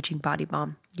anti-aging body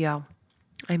balm. Yo,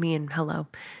 I mean, hello.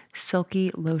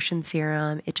 Silky lotion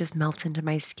serum. It just melts into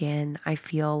my skin. I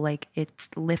feel like it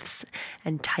lifts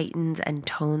and tightens and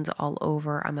tones all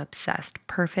over. I'm obsessed.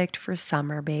 Perfect for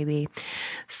summer, baby.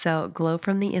 So glow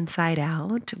from the inside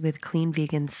out with clean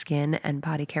vegan skin and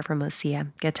body care from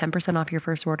Osea. Get 10% off your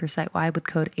first order site-wide with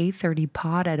code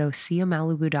A30POD at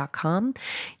oseamalibu.com.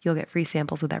 You'll get free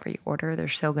samples with every order. They're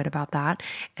so good about that.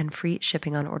 And free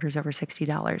shipping on orders over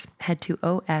 $60. Head to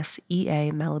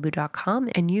oseamalibu.com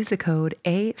and use the code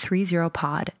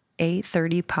A30POD,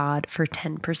 A30POD for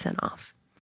 10% off.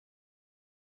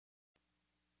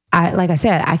 Like I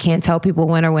said, I can't tell people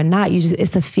when or when not.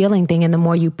 It's a feeling thing. And the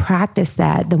more you practice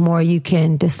that, the more you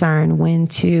can discern when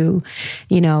to,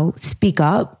 speak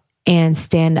up and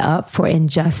stand up for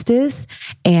injustice.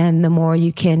 And the more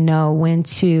you can know when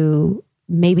to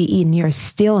maybe in your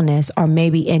stillness or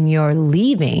maybe in your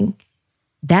leaving,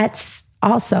 that's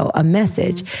also a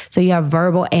message. So you have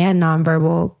verbal and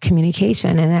nonverbal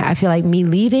communication. And I feel like me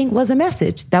leaving was a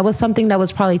message. That was something that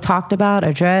was probably talked about,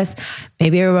 addressed.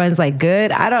 Maybe everyone's like,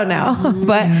 good. I don't know.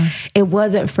 But it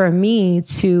wasn't for me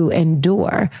to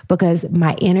endure because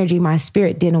my energy, my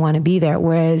spirit didn't want to be there.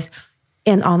 Whereas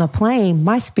on the plane,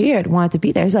 my spirit wanted to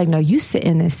be there. It's like, no, you sit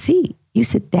in this seat, you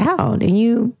sit down and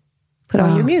you put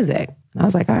on your music. And I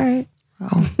was like, all right.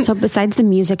 So besides the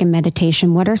music and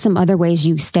meditation, what are some other ways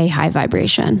you stay high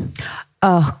vibration?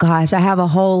 Oh gosh, I have a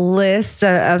whole list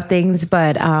of things,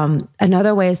 but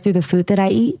another way is through the food that I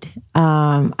eat.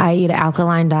 I eat an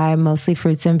alkaline diet, mostly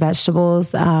fruits and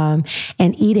vegetables, and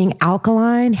eating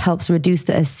alkaline helps reduce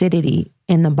the acidity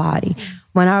in the body.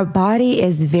 When our body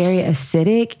is very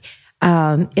acidic,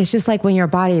 it's just like when your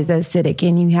body is acidic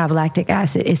and you have lactic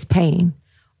acid, it's pain.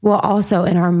 Well, also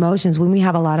in our emotions, when we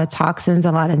have a lot of toxins,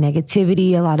 a lot of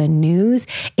negativity, a lot of news,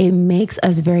 it makes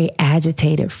us very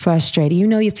agitated,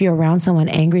 frustrated. If you're around someone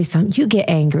angry, you get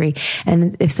angry.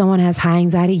 And if someone has high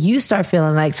anxiety, you start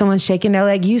feeling like someone's shaking their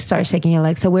leg, you start shaking your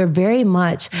leg. So we're very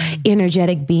much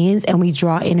energetic beings and we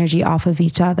draw energy off of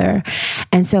each other.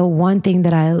 And so one thing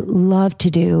that I love to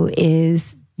do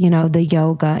is the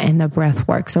yoga and the breath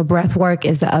work. So breath work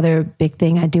is the other big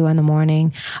thing I do in the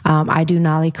morning. I do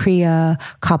Nali Kriya,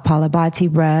 Kapalabhati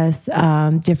breath,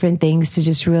 different things to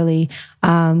just really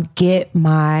get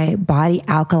my body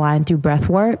alkaline through breath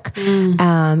work.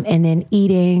 And then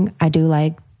eating, I do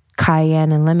like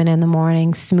cayenne and lemon in the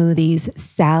morning, smoothies,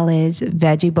 salads,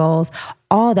 veggie bowls.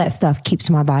 All that stuff keeps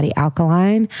my body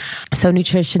alkaline. So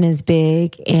nutrition is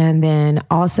big. And then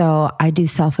also I do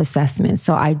self-assessment.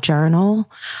 So I journal.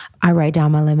 I write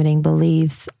down my limiting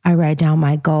beliefs. I write down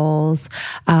my goals.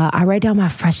 I write down my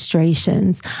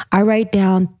frustrations. I write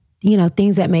down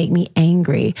things that make me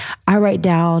angry. I write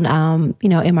down,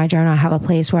 in my journal, I have a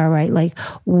place where I write like,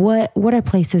 what are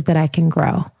places that I can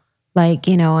grow? Like,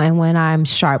 and when I'm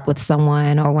sharp with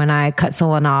someone or when I cut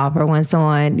someone off or when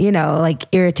someone,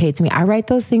 irritates me, I write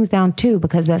those things down too,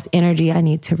 because that's energy I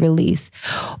need to release.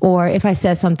 Or if I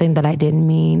said something that I didn't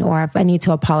mean, or if I need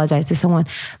to apologize to someone,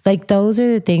 like those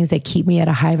are the things that keep me at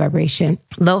a high vibration.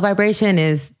 Low vibration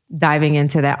is diving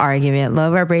into that argument. Low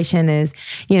vibration is,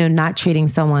 not treating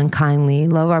someone kindly.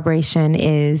 Low vibration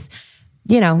is,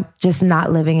 just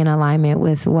not living in alignment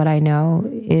with what I know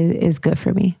is good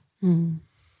for me.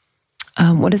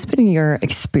 What has been your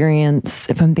experience,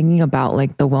 if I'm thinking about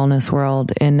like the wellness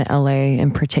world in LA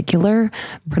in particular,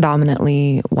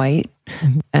 predominantly white,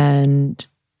 and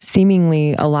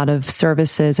seemingly a lot of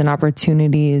services and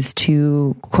opportunities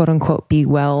to quote unquote be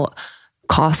well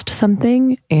cost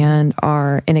something and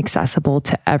are inaccessible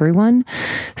to everyone.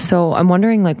 So I'm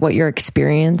wondering like what your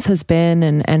experience has been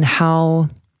and how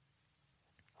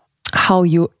how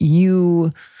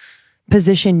you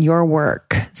position your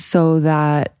work so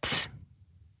that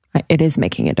it is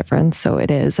making a difference. So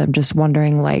it is. I'm just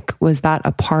wondering, like, was that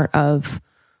a part of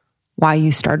why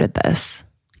you started this?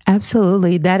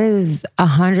 Absolutely. That is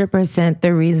 100%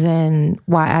 the reason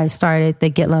why I started the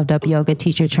Get Loved Up yoga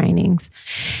teacher trainings,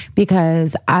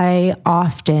 because I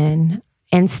often,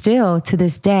 and still to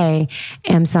this day,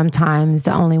 am sometimes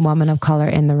the only woman of color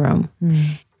in the room.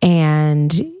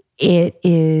 And it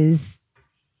is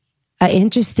an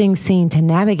interesting scene to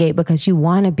navigate because you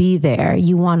want to be there,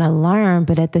 you want to learn,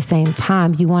 but at the same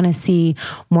time, you want to see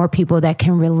more people that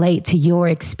can relate to your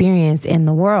experience in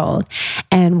the world.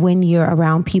 And when you're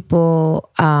around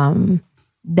people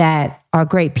that are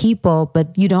great people,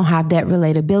 but you don't have that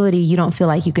relatability, you don't feel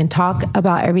like you can talk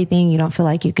about everything, you don't feel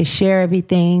like you can share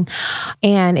everything.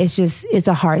 And it's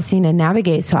a hard scene to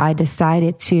navigate. So I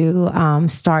decided to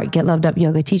start Get Loved Up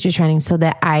yoga teacher training so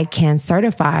that I can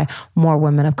certify more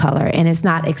women of color. And it's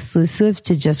not exclusive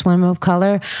to just women of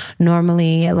color.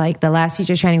 Normally, like the last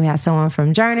teacher training, we had someone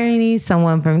from Germany,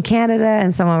 someone from Canada,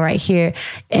 and someone right here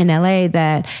in LA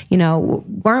that,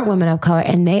 weren't women of color.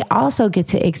 And they also get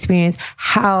to experience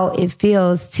how it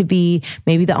feels to be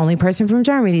maybe the only person from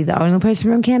Germany, the only person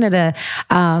from Canada.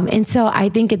 And so I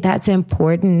think that's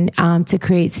important to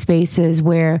create spaces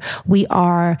where we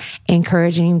are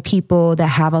encouraging people that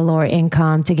have a lower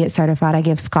income to get certified. I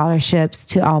give scholarships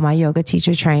to all my yoga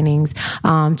teacher trainings,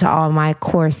 to all my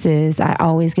courses. I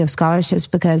always give scholarships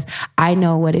because I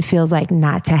know what it feels like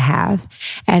not to have.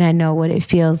 And I know what it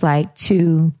feels like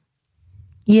to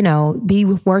be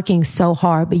working so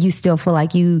hard, but you still feel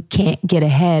like you can't get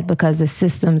ahead because the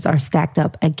systems are stacked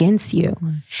up against you.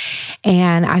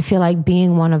 And I feel like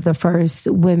being one of the first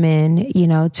women,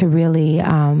 to really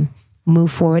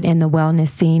move forward in the wellness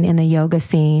scene, in the yoga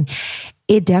scene,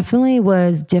 it definitely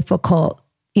was difficult,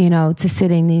 to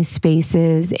sit in these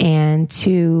spaces and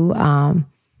to,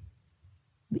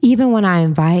 even when I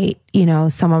invite,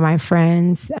 some of my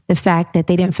friends, the fact that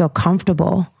they didn't feel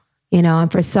comfortable,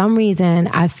 and for some reason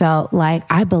I felt like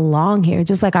I belong here,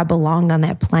 just like I belonged on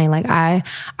that plane. Like I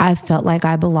felt like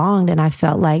I belonged, and I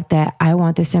felt like that I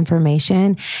want this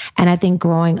information. And I think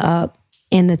growing up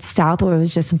in the South where it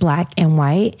was just black and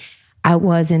white, I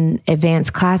was in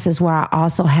advanced classes where I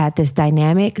also had this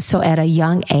dynamic. So at a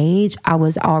young age, I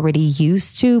was already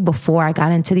used to, before I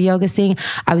got into the yoga scene,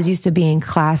 I was used to being in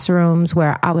classrooms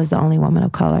where I was the only woman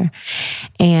of color.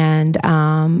 And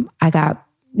I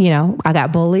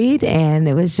got bullied, and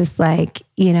it was just like,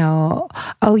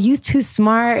 oh, you too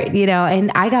smart,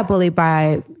 and I got bullied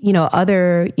by,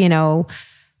 other,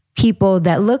 people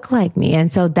that look like me.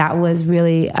 And so that was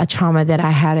really a trauma that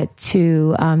I had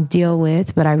to deal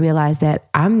with. But I realized that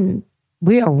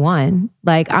we are one.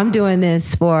 Like, I'm doing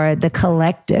this for the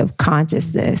collective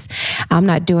consciousness. I'm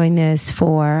not doing this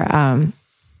for,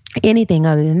 anything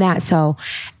other than that. So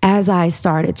as I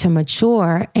started to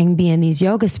mature and be in these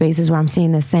yoga spaces where I'm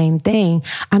seeing the same thing,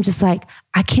 I'm just like,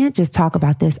 I can't just talk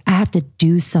about this. I have to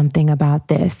do something about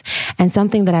this. And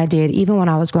something that I did, even when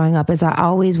I was growing up, is I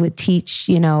always would teach,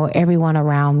 everyone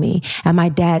around me. And my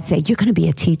dad said, you're going to be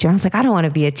a teacher. I was like, I don't want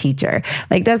to be a teacher.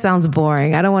 Like, that sounds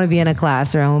boring. I don't want to be in a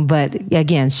classroom. But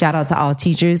again, shout out to all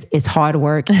teachers. It's hard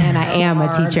work. And I am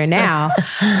a teacher now.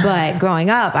 But growing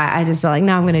up, I just felt like,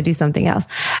 no, I'm going to do something else.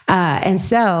 And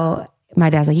so my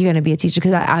dad's like, you're going to be a teacher,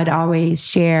 because I'd always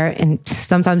share and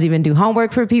sometimes even do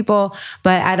homework for people,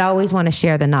 but I'd always want to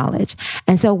share the knowledge.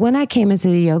 And so when I came into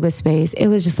the yoga space, it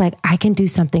was just like, I can do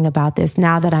something about this.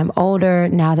 Now that I'm older,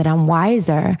 now that I'm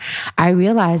wiser, I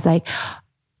realized, like,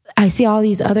 I see all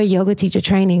these other yoga teacher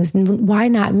trainings. Why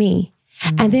not me?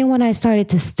 And then when I started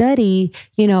to study,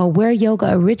 where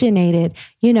yoga originated,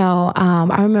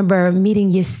 I remember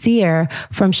meeting Yasir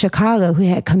from Chicago, who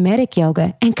had Kemetic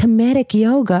yoga, and Kemetic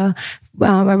yoga,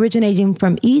 originating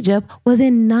from Egypt, was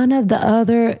in none of the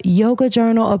other yoga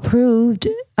journal approved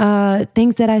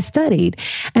things that I studied.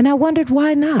 And I wondered,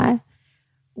 why not?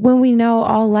 When we know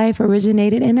all life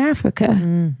originated in Africa.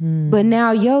 But now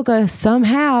yoga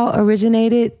somehow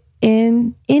originated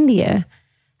in India.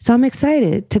 So I'm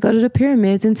excited to go to the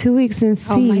pyramids in 2 weeks and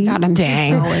see. Oh my God, I'm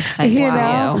so excited for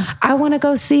you. I want to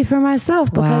go see for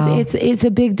myself, because it's a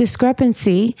big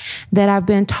discrepancy that I've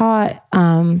been taught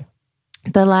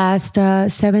the last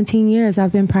 17 years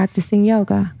I've been practicing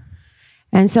yoga.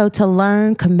 And so to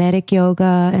learn Kemetic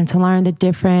yoga and to learn the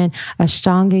different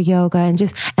Ashtanga yoga and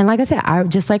like I said, I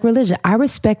just like religion, I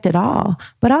respect it all,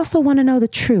 but I also want to know the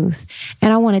truth,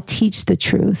 and I want to teach the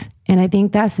truth. And I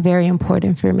think that's very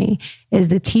important for me, is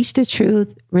to teach the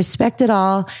truth, respect it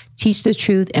all, teach the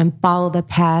truth, and follow the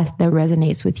path that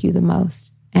resonates with you the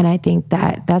most. And I think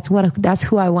that's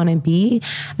who I want to be.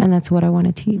 And that's what I want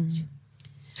to teach.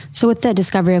 So with the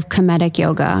discovery of Kemetic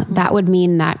yoga, that would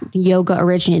mean that yoga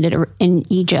originated in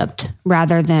Egypt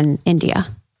rather than India.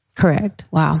 Correct.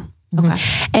 Wow. Okay.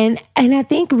 And I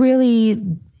think really,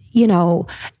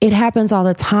 it happens all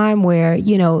the time where,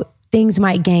 things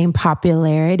might gain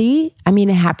popularity. I mean,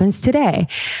 it happens today.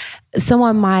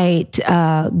 Someone might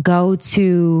go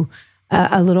to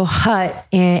a little hut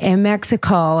in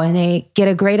Mexico and they get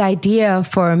a great idea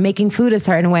for making food a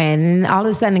certain way. And then all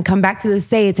of a sudden come back to the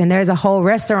States and there's a whole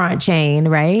restaurant chain,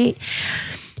 right?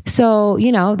 So,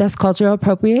 that's cultural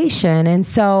appropriation. And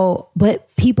so,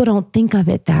 but people don't think of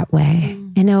it that way.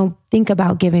 And they'll think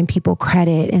about giving people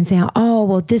credit and saying, oh,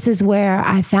 well, this is where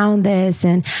I found this.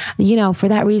 And, for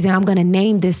that reason, I'm going to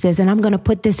name this, and I'm going to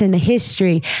put this in the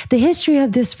history. The history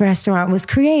of this restaurant was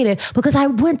created because I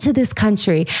went to this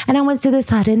country and I went to this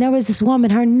hut and there was this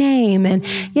woman, her name. And,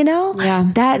 that's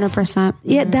 100%.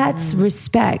 Yeah, that's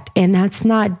respect. And that's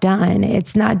not done.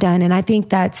 It's not done. And I think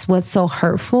that's what's so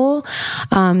hurtful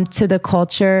to the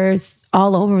cultures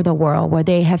all over the world where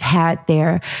they have had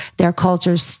their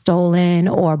cultures stolen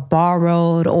or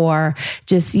borrowed or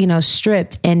just,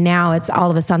 stripped. And now it's all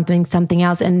of a something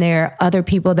else. And there are other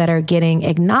people that are getting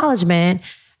acknowledgement.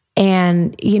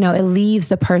 And, it leaves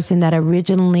the person that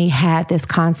originally had this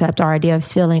concept or idea of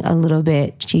feeling a little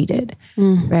bit cheated.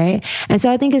 Right. And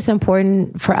so I think it's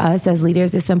important for us as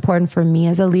leaders. It's important for me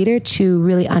as a leader to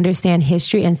really understand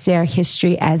history and share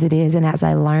history as it is and as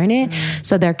I learn it.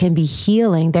 So there can be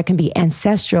healing. There can be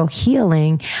ancestral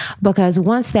healing, because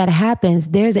once that happens,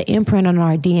 there's an imprint on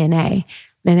our DNA.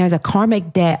 And there's a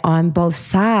karmic debt on both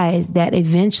sides that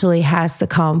eventually has to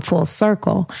come full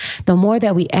circle. The more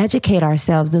that we educate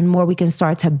ourselves, the more we can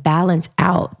start to balance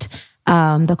out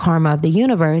the karma of the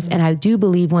universe. And I do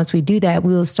believe once we do that,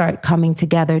 we will start coming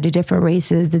together, the different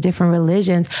races, the different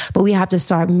religions. But we have to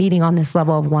start meeting on this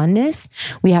level of oneness.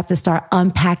 We have to start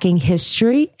unpacking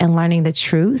history and learning the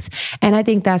truth. And I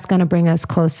think that's going to bring us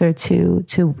closer to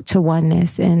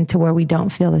oneness and to where we don't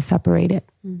feel as separated.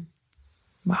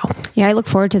 Wow. Yeah, I look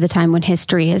forward to the time when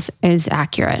history is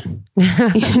accurate.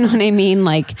 You know what I mean?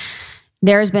 Like,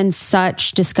 there's been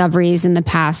such discoveries in the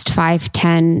past 5,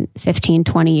 10, 15,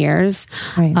 20 years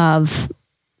of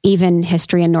even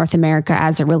history in North America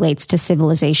as it relates to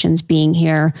civilizations being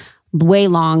here way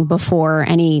long before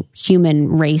any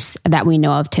human race that we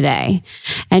know of today.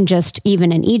 And just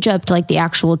even in Egypt, like the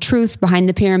actual truth behind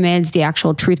the pyramids,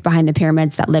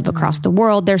 that live across the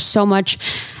world. There's so much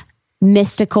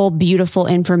mystical, beautiful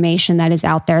information that is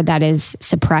out there that is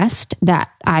suppressed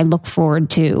that I look forward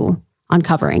to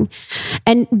uncovering.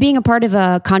 And being a part of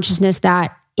a consciousness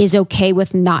that is okay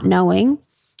with not knowing.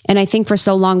 And I think for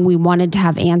so long we wanted to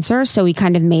have answers. So we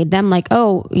kind of made them like,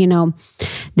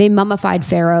 they mummified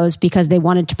pharaohs because they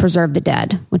wanted to preserve the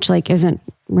dead, which isn't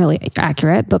really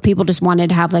accurate, but people just wanted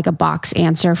to have a box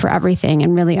answer for everything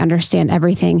and really understand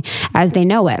everything as they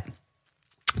know it.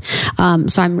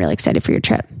 So I'm really excited for your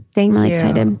trip. Thank you.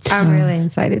 Excited. I'm really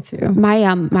excited too.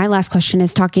 My last question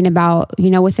is talking about,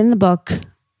 within the book,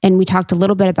 and we talked a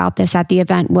little bit about this at the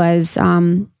event, was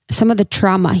some of the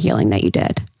trauma healing that you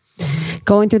did.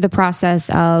 Going through the process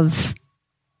of,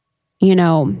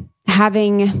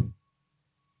 having,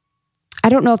 I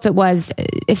don't know if it was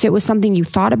something you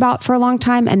thought about for a long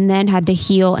time and then had to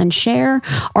heal and share,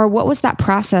 or what was that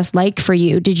process like for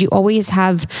you? Did you always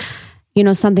have,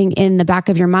 something in the back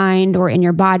of your mind or in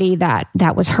your body that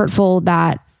was hurtful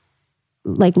that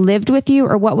lived with you,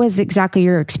 or what was exactly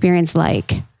your experience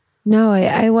like? No,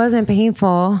 it wasn't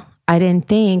painful. I didn't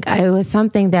think. It was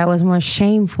something that was more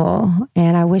shameful,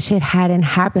 and I wish it hadn't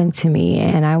happened to me.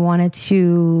 And I wanted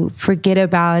to forget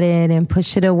about it and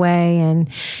push it away. And,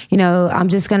 I'm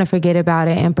just going to forget about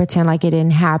it and pretend like it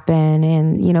didn't happen.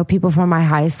 And, people from my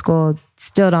high school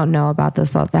still don't know about the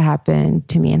assault that happened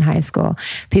to me in high school.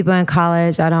 People in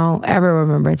college, I don't ever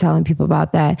remember telling people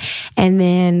about that. And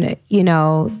then,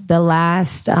 the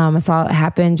last assault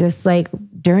happened just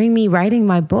during me writing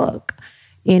my book,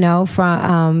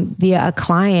 from via a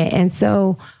client. And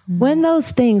so when those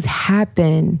things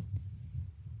happen,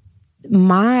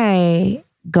 my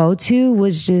go-to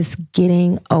was just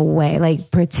getting away,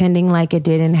 pretending like it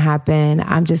didn't happen.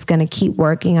 I'm just going to keep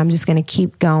working. I'm just going to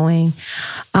keep going.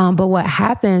 But what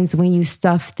happens when you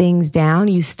stuff things down,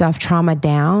 you stuff trauma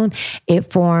down,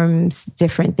 it forms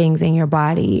different things in your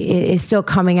body. It's still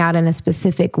coming out in a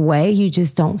specific way. You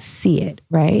just don't see it,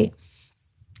 right?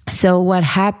 So what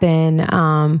happened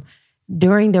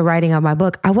during the writing of my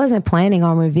book, I wasn't planning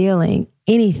on revealing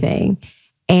anything.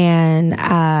 And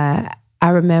I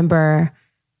remember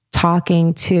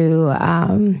talking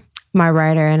to my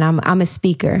writer, and I'm a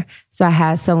speaker. So I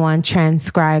had someone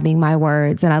transcribing my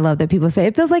words, and I love that people say,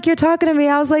 it feels like you're talking to me.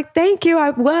 I was like, thank you.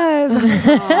 I was.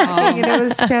 And it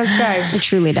was transcribed. It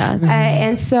truly does.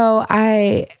 And so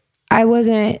I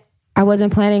wasn't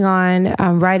planning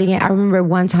on writing it. I remember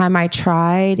one time I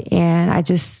tried and I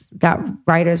just got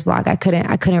writer's block. I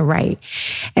couldn't write.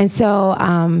 And so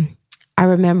I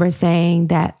remember saying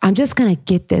that I'm just going to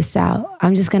get this out.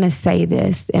 I'm just going to say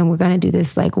this, and we're going to do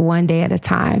this like one day at a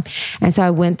time. And so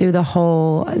I went through the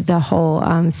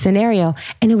whole scenario,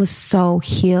 and it was so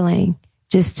healing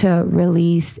just to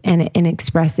release and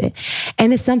express it.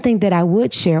 And it's something that I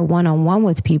would share one-on-one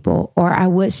with people, or I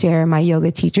would share in my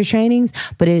yoga teacher trainings,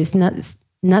 but it's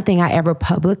nothing I ever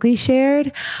publicly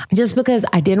shared, just because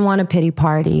I didn't want a pity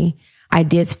party. I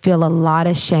did feel a lot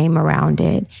of shame around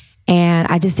it. And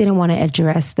I just didn't want to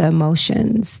address the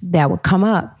emotions that would come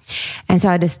up. And so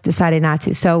I just decided not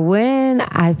to. So when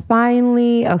I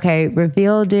finally,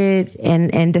 revealed it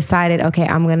and decided,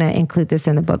 I'm going to include this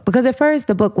in the book. Because at first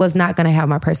the book was not going to have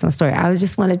my personal story. I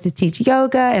just wanted to teach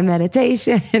yoga and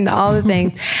meditation and all the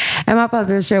things. And my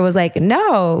publisher was like,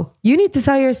 no, you need to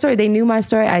tell your story. They knew my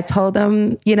story. I told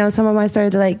them, some of my story.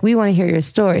 They're like, we want to hear your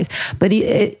stories. But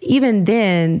even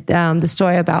then, the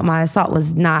story about my assault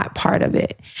was not part of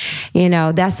it.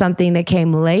 That's something that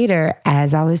came later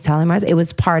as I was telling myself. It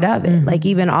was part of it. Mm-hmm. Like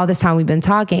even all this time we've been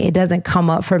talking, it doesn't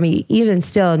come up for me, even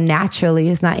still naturally.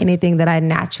 It's not anything that I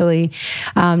naturally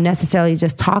necessarily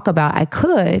just talk about. I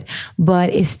could, but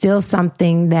it's still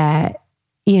something that,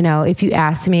 if you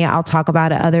ask me, I'll talk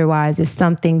about it. Otherwise, it's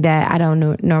something that I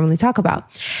don't normally talk about.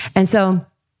 And so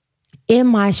in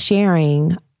my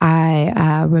sharing,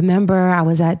 I remember I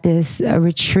was at this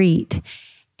retreat,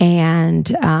 and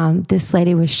this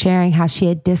lady was sharing how she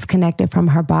had disconnected from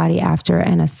her body after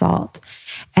an assault.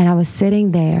 And I was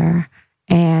sitting there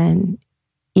and,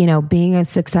 being a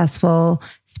successful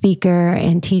speaker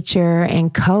and teacher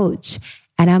and coach.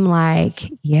 And I'm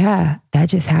like, yeah, that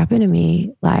just happened to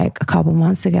me like a couple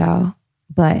months ago,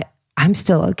 but I'm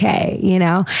still okay,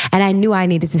 And I knew I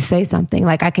needed to say something.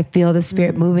 Like I could feel the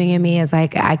spirit moving in me. It's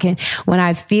like when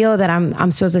I feel that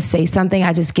I'm supposed to say something,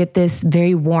 I just get this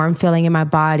very warm feeling in my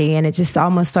body, and it just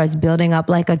almost starts building up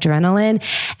like adrenaline,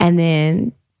 and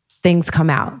then things come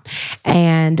out.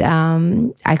 And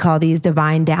I call these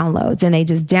divine downloads, and they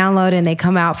just download and they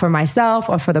come out for myself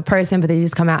or for the person, but they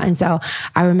just come out. And so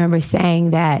I remember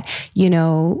saying that,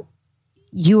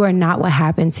 you are not what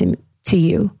happened to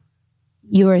you.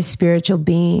 You are a spiritual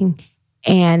being,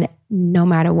 and no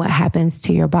matter what happens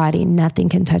to your body, nothing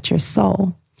can touch your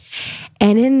soul.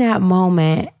 And in that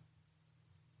moment,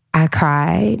 I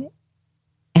cried,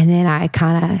 and then I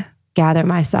kind of gathered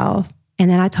myself,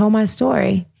 and then I told my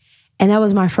story. And that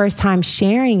was my first time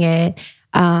sharing it.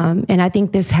 And I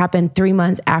think this happened 3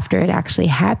 months after it actually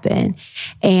happened,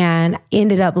 and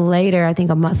ended up later, I think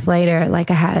a month later, like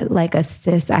I had like a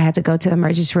cyst. I had to go to the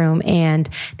emergency room, and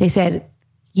they said,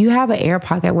 you have an air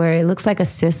pocket where it looks like a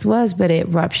cyst was, but it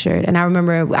ruptured. And I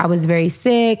remember I was very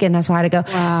sick, and that's why I had to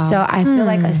go. Wow. So I feel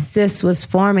like a cyst was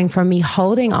forming from me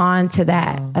holding on to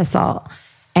that assault.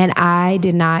 And I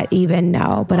did not even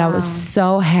know, but I was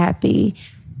so happy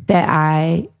that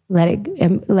I let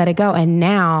it go. And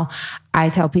now I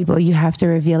tell people, you have to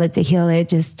reveal it to heal it.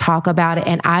 Just talk about it.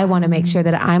 And I want to make sure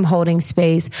that I'm holding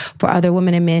space for other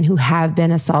women and men who have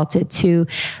been assaulted to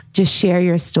just share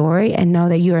your story and know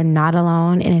that you are not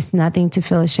alone, and it's nothing to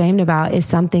feel ashamed about. It's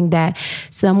something that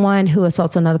someone who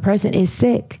assaults another person is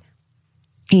sick.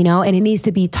 And it needs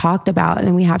to be talked about,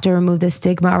 and we have to remove the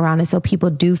stigma around it so people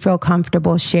do feel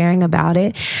comfortable sharing about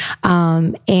it.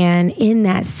 And in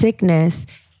that sickness,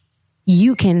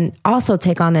 you can also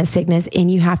take on that sickness, and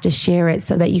you have to share it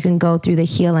so that you can go through the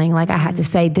healing. Like I had to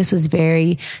say, this was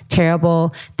very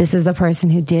terrible. This is the person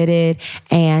who did it,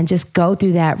 and just go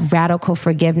through that radical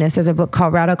forgiveness. There's a book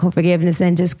called Radical Forgiveness,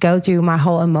 and just go through my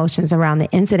whole emotions around the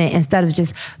incident instead of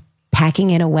just packing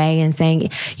it away and saying,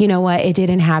 you know what, it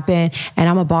didn't happen, and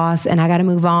I'm a boss, and I got to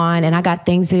move on, and I got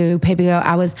things to do. Baby girl,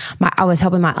 I was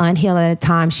helping my aunt heal at the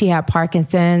time. She had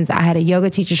Parkinson's. I had a yoga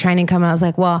teacher training coming. I was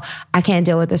like, well, I can't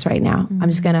deal with this right now. I'm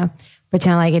just gonna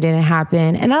pretend like it didn't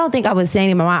happen. And I don't think I was saying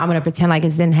in my mind, I'm gonna pretend like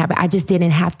it didn't happen. I just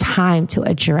didn't have time to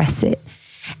address it,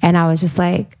 and I was just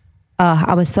like,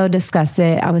 I was so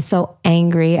disgusted. I was so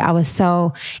angry. I was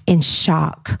so in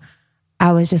shock.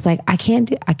 I was just like, I can't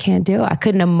deal. I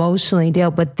couldn't emotionally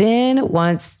deal. But then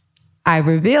once I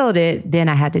revealed it, then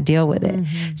I had to deal with it.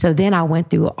 Mm-hmm. So then I went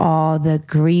through all the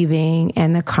grieving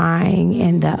and the crying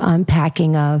and the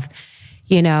unpacking of,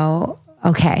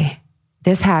 okay,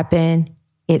 this happened.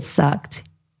 It sucked,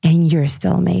 and you're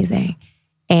still amazing.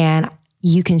 And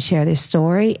you can share this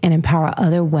story and empower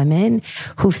other women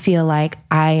who feel like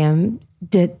I am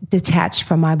detached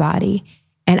from my body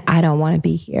and I don't want to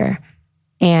be here.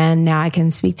 And now I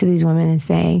can speak to these women and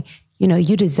saying, you know,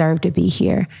 you deserve to be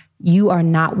here. You are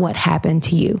not what happened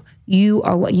to you. You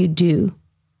are what you do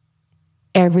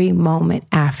every single moment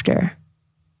after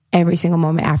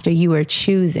you are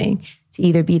choosing to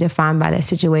either be defined by that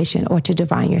situation or to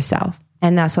define yourself.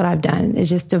 And that's what I've done, is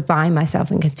just define myself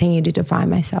and continue to define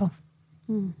myself.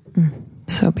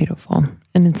 So beautiful.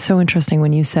 And it's so interesting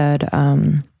when you said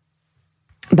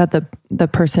that the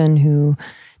person who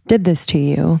did this to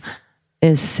you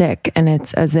is sick, and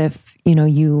it's as if, you know,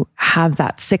 you have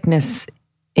that sickness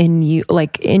in you,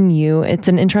 like in you. It's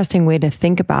an interesting way to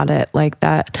think about it. Like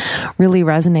that really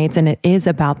resonates, and it is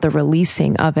about the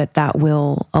releasing of it that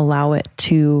will allow it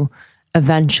to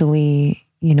eventually,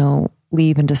 you know,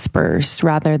 leave and disperse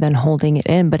rather than holding it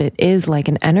in. But it is like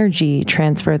an energy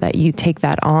transfer that you take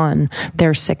that on,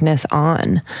 their sickness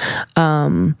on.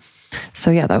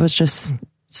 So yeah, that was just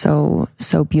so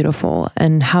beautiful.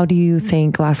 And how do you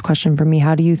think, last question for me,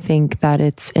 how do you think that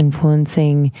it's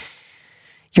influencing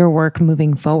your work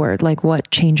moving forward? Like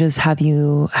what changes have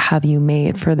you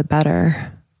made for the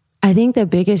better? I think the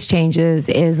biggest changes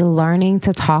is learning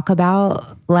to talk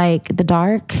about like the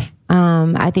dark.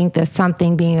 I think that's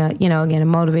something, being a, you know, again, a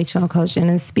motivational coach and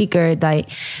a speaker, like,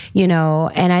 you know,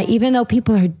 and even though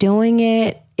people are doing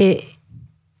it,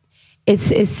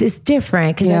 it's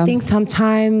different. Cause I think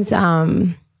sometimes,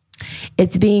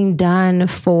 it's being done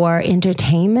for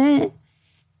entertainment,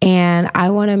 and I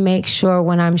want to make sure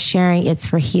when I'm sharing, it's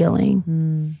for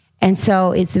healing. And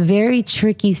so it's a very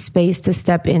tricky space to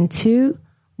step into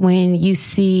when you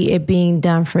see it being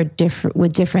done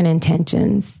with different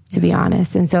intentions, to be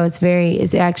honest. And so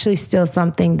it's actually still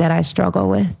something that I struggle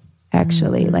with,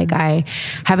 actually. Like I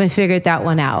haven't figured that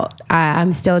one out.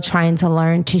 I'm still trying to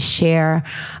learn to share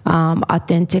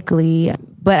authentically,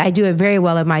 but I do it very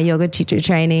well at my yoga teacher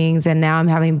trainings. And now I'm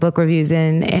having book reviews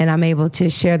and I'm able to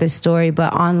share the story.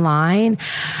 But online,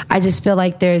 I just feel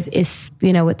like it's,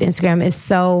 you know, with Instagram, it's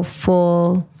so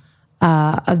full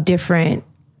of different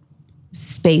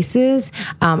spaces.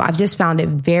 I've just found it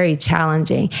very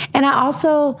challenging. And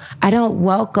I don't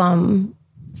welcome,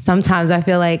 sometimes I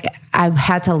feel like I've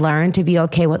had to learn to be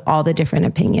okay with all the different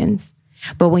opinions.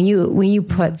 But when you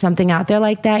put something out there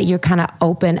like that, you're kind of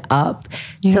open up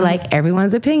to like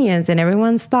everyone's opinions and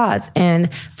everyone's thoughts.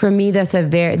 And for me,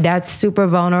 that's super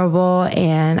vulnerable,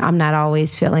 and I'm not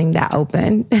always feeling that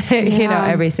open, you know,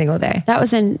 every single day. That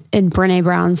was in Brené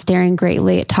Brown's Daring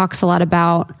Greatly. It talks a lot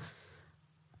about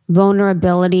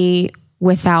vulnerability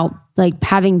without like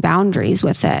having boundaries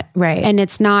with it. Right. And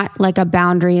it's not like a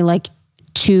boundary like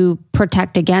to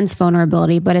protect against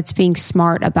vulnerability, but it's being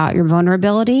smart about your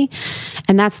vulnerability.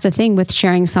 And that's the thing with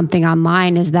sharing something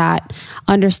online, is that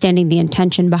understanding the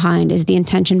intention behind, is the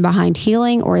intention behind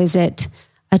healing, or is it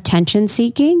attention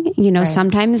seeking? You know,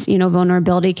 sometimes, you know,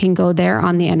 vulnerability can go there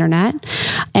on the internet,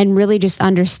 and really just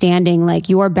understanding like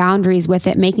your boundaries with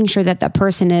it, making sure that that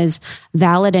person is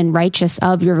valid and righteous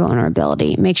of your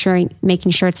vulnerability,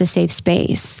 making sure it's a safe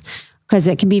space. Because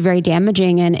it can be very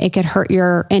damaging, and it could hurt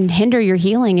and hinder your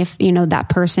healing if, you know, that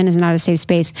person is not a safe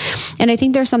space. And I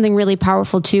think there's something really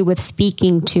powerful too with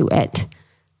speaking to it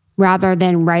rather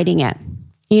than writing it.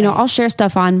 You know, I'll share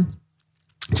stuff on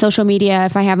social media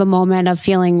if I have a moment of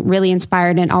feeling really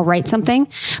inspired, and I'll write something.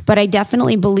 But I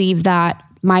definitely believe that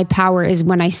my power is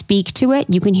when I speak to it.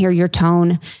 You can hear your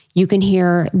tone, you can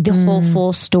hear the whole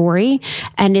full story,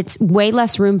 and it's way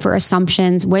less room for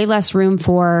assumptions, way less room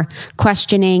for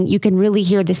questioning. You can really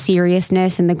hear the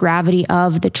seriousness and the gravity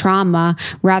of the trauma,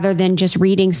 rather than just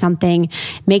reading something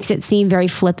makes it seem very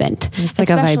flippant. It's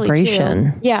like a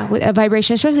vibration. With a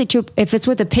vibration, especially too, if it's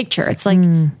with a picture. It's like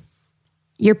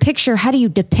your picture, how do you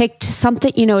depict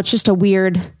something? You know, it's just a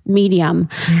weird medium.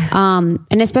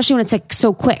 And especially when it's like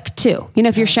so quick too. You know,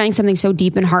 if you're sharing something so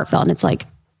deep and heartfelt, and it's like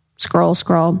scroll.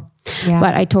 Yeah.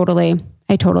 But I totally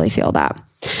feel that.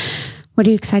 What are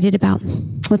you excited about?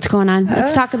 What's going on?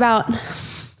 Let's talk about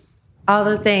all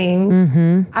the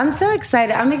things. I'm so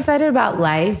excited. I'm excited about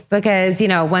life because, you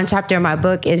know, one chapter in my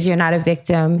book is you're not a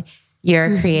victim, you're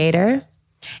a creator.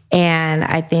 And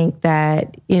I think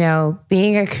that, you know,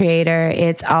 being a creator,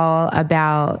 it's all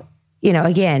about, you know,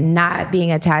 again, not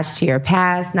being attached to your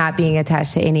past, not being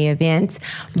attached to any events,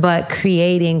 but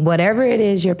creating whatever it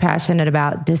is you're passionate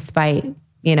about, despite,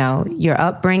 you know, your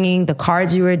upbringing, the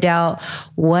cards you were dealt,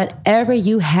 whatever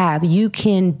you have, you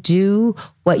can do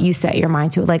what you set your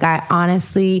mind to. Like, I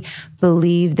honestly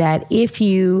believe that if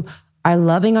you are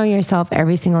loving on yourself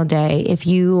every single day, if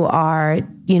you are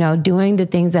doing the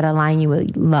things that align you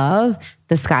with love,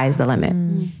 the sky's the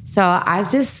limit. So I've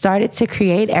just started to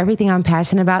create everything I'm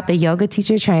passionate about, the yoga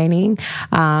teacher training.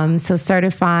 So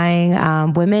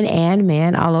certifying women and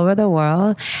men all over the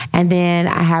world. And then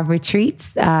I have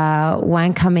retreats.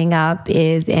 One coming up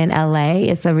is in LA.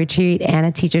 It's a retreat and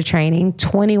a teacher training,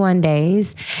 21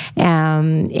 days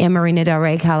in Marina Del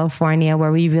Rey, California,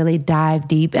 where we really dive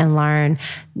deep and learn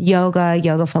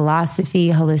yoga philosophy,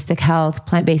 holistic health,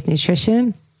 plant-based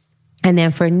nutrition. And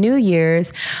then for New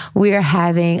Year's, we are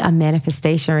having a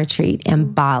manifestation retreat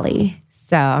in Bali.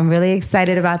 So I'm really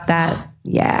excited about that.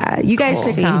 Yeah, you guys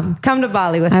should come to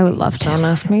Bali with me. I would love to. Don't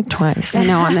ask me twice. I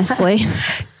know, honestly.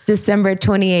 December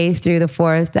 28th through the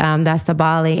 4th. That's the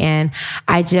Bali. And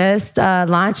I just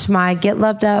launched my Get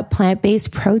Loved Up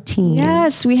plant-based protein.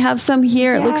 Yes, we have some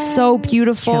here. It looks so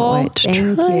beautiful. Thank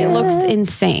you. It looks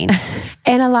insane.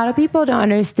 And a lot of people don't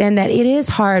understand that it is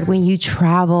hard when you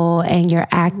travel and you're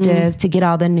active to get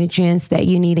all the nutrients that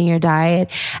you need in your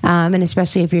diet. And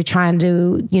especially if you're trying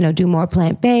to, do more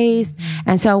plant-based.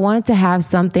 And so I wanted to have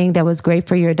something that was great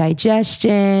for your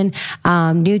digestion,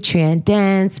 nutrient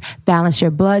dense, balance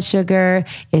your blood sugar.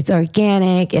 It's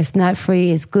organic. It's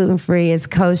nut-free. It's gluten-free. It's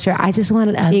kosher. I just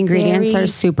wanted the ingredients are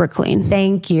super clean.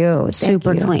 Thank you.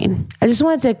 Super clean. I just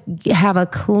wanted to have a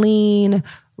clean,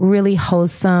 really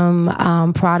wholesome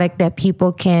product that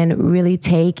people can really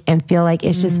take and feel like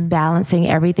it's just balancing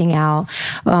everything out.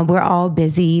 We're all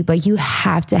busy, but you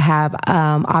have to have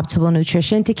optimal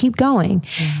nutrition to keep going.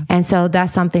 And so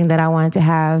that's something that I wanted to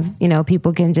have.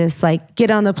 People can just get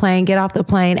on the plane, get off the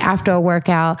plane after a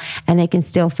workout, and they can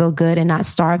still feel good and not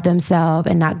starve themselves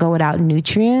and not go without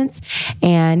nutrients.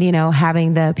 And,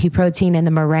 having the pea protein and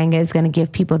the moringa is going to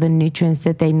give people the nutrients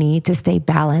that they need to stay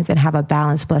balanced and have a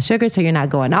balanced blood sugar. So you're not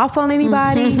going off on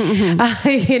anybody, you're not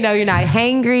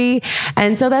hangry.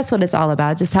 And so that's what it's all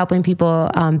about. Just helping people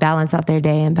balance out their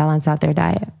day and balance out their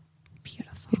diet.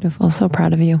 Beautiful. So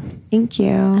proud of you. Thank you.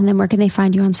 And then where can they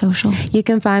find you on social? You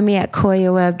can find me at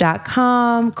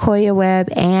koyawebb.com, Koya Webb,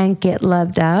 and Get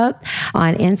Loved Up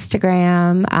on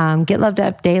Instagram. Get Loved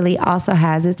Up Daily also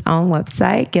has its own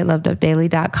website,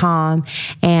 getlovedupdaily.com.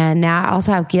 And now I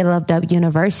also have Get Loved Up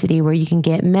University, where you can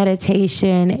get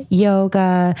meditation,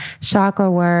 yoga,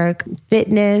 chakra work,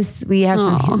 fitness. We have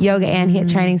some yoga and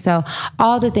HIIT training. So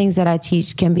all the things that I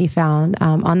teach can be found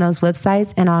on those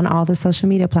websites and on all the social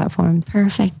media platforms.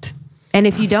 Perfect. And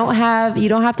if you don't have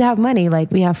to have money.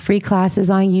 We have free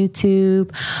classes on YouTube.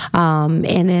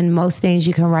 And then most things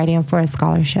you can write in for a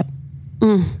scholarship.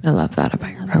 I love that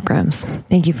about your programs.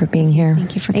 Thank you for being here.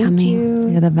 Thank you for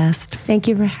coming. You're the best. Thank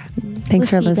you for having me. Thanks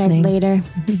for listening. See you guys later.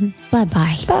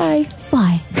 Bye-bye. Bye.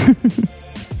 Bye.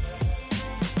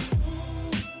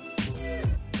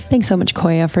 Thanks so much,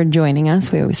 Koya, for joining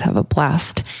us. We always have a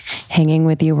blast hanging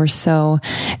with you. We're so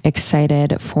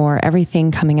excited for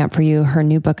everything coming up for you. Her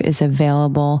new book is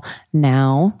available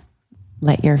now.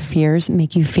 Let Your Fears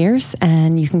Make You Fierce.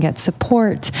 And you can get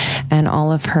support and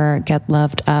all of her Get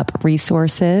Loved Up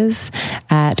resources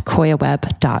at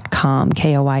koyawebb.com,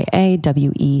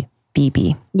 KOYAWEBB.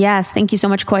 Yes. Thank you so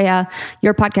much, Koya.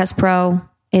 Your Podcast Pro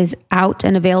is out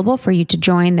and available for you to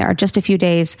join. There are just a few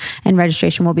days and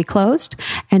registration will be closed.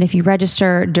 And if you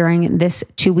register during this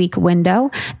 2-week window,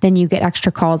 then you get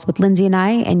extra calls with Lindsay and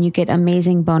I, and you get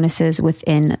amazing bonuses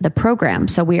within the program.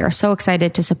 So we are so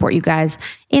excited to support you guys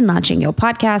in launching your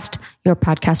podcast,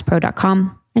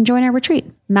 yourpodcastpro.com, and join our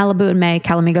retreat, Malibu in May,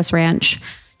 Calamigos Ranch.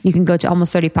 You can go to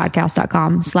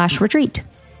almost30podcast.com/retreat.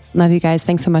 Love you guys.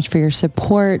 Thanks so much for your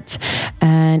support.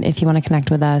 And if you want to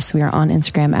connect with us, we are on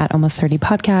Instagram at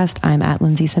almost30podcast. I'm at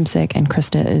Lindsay Simsick, and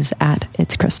Krista is at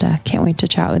It's Krista. Can't wait to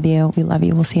chat with you. We love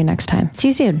you. We'll see you next time. See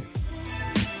you soon.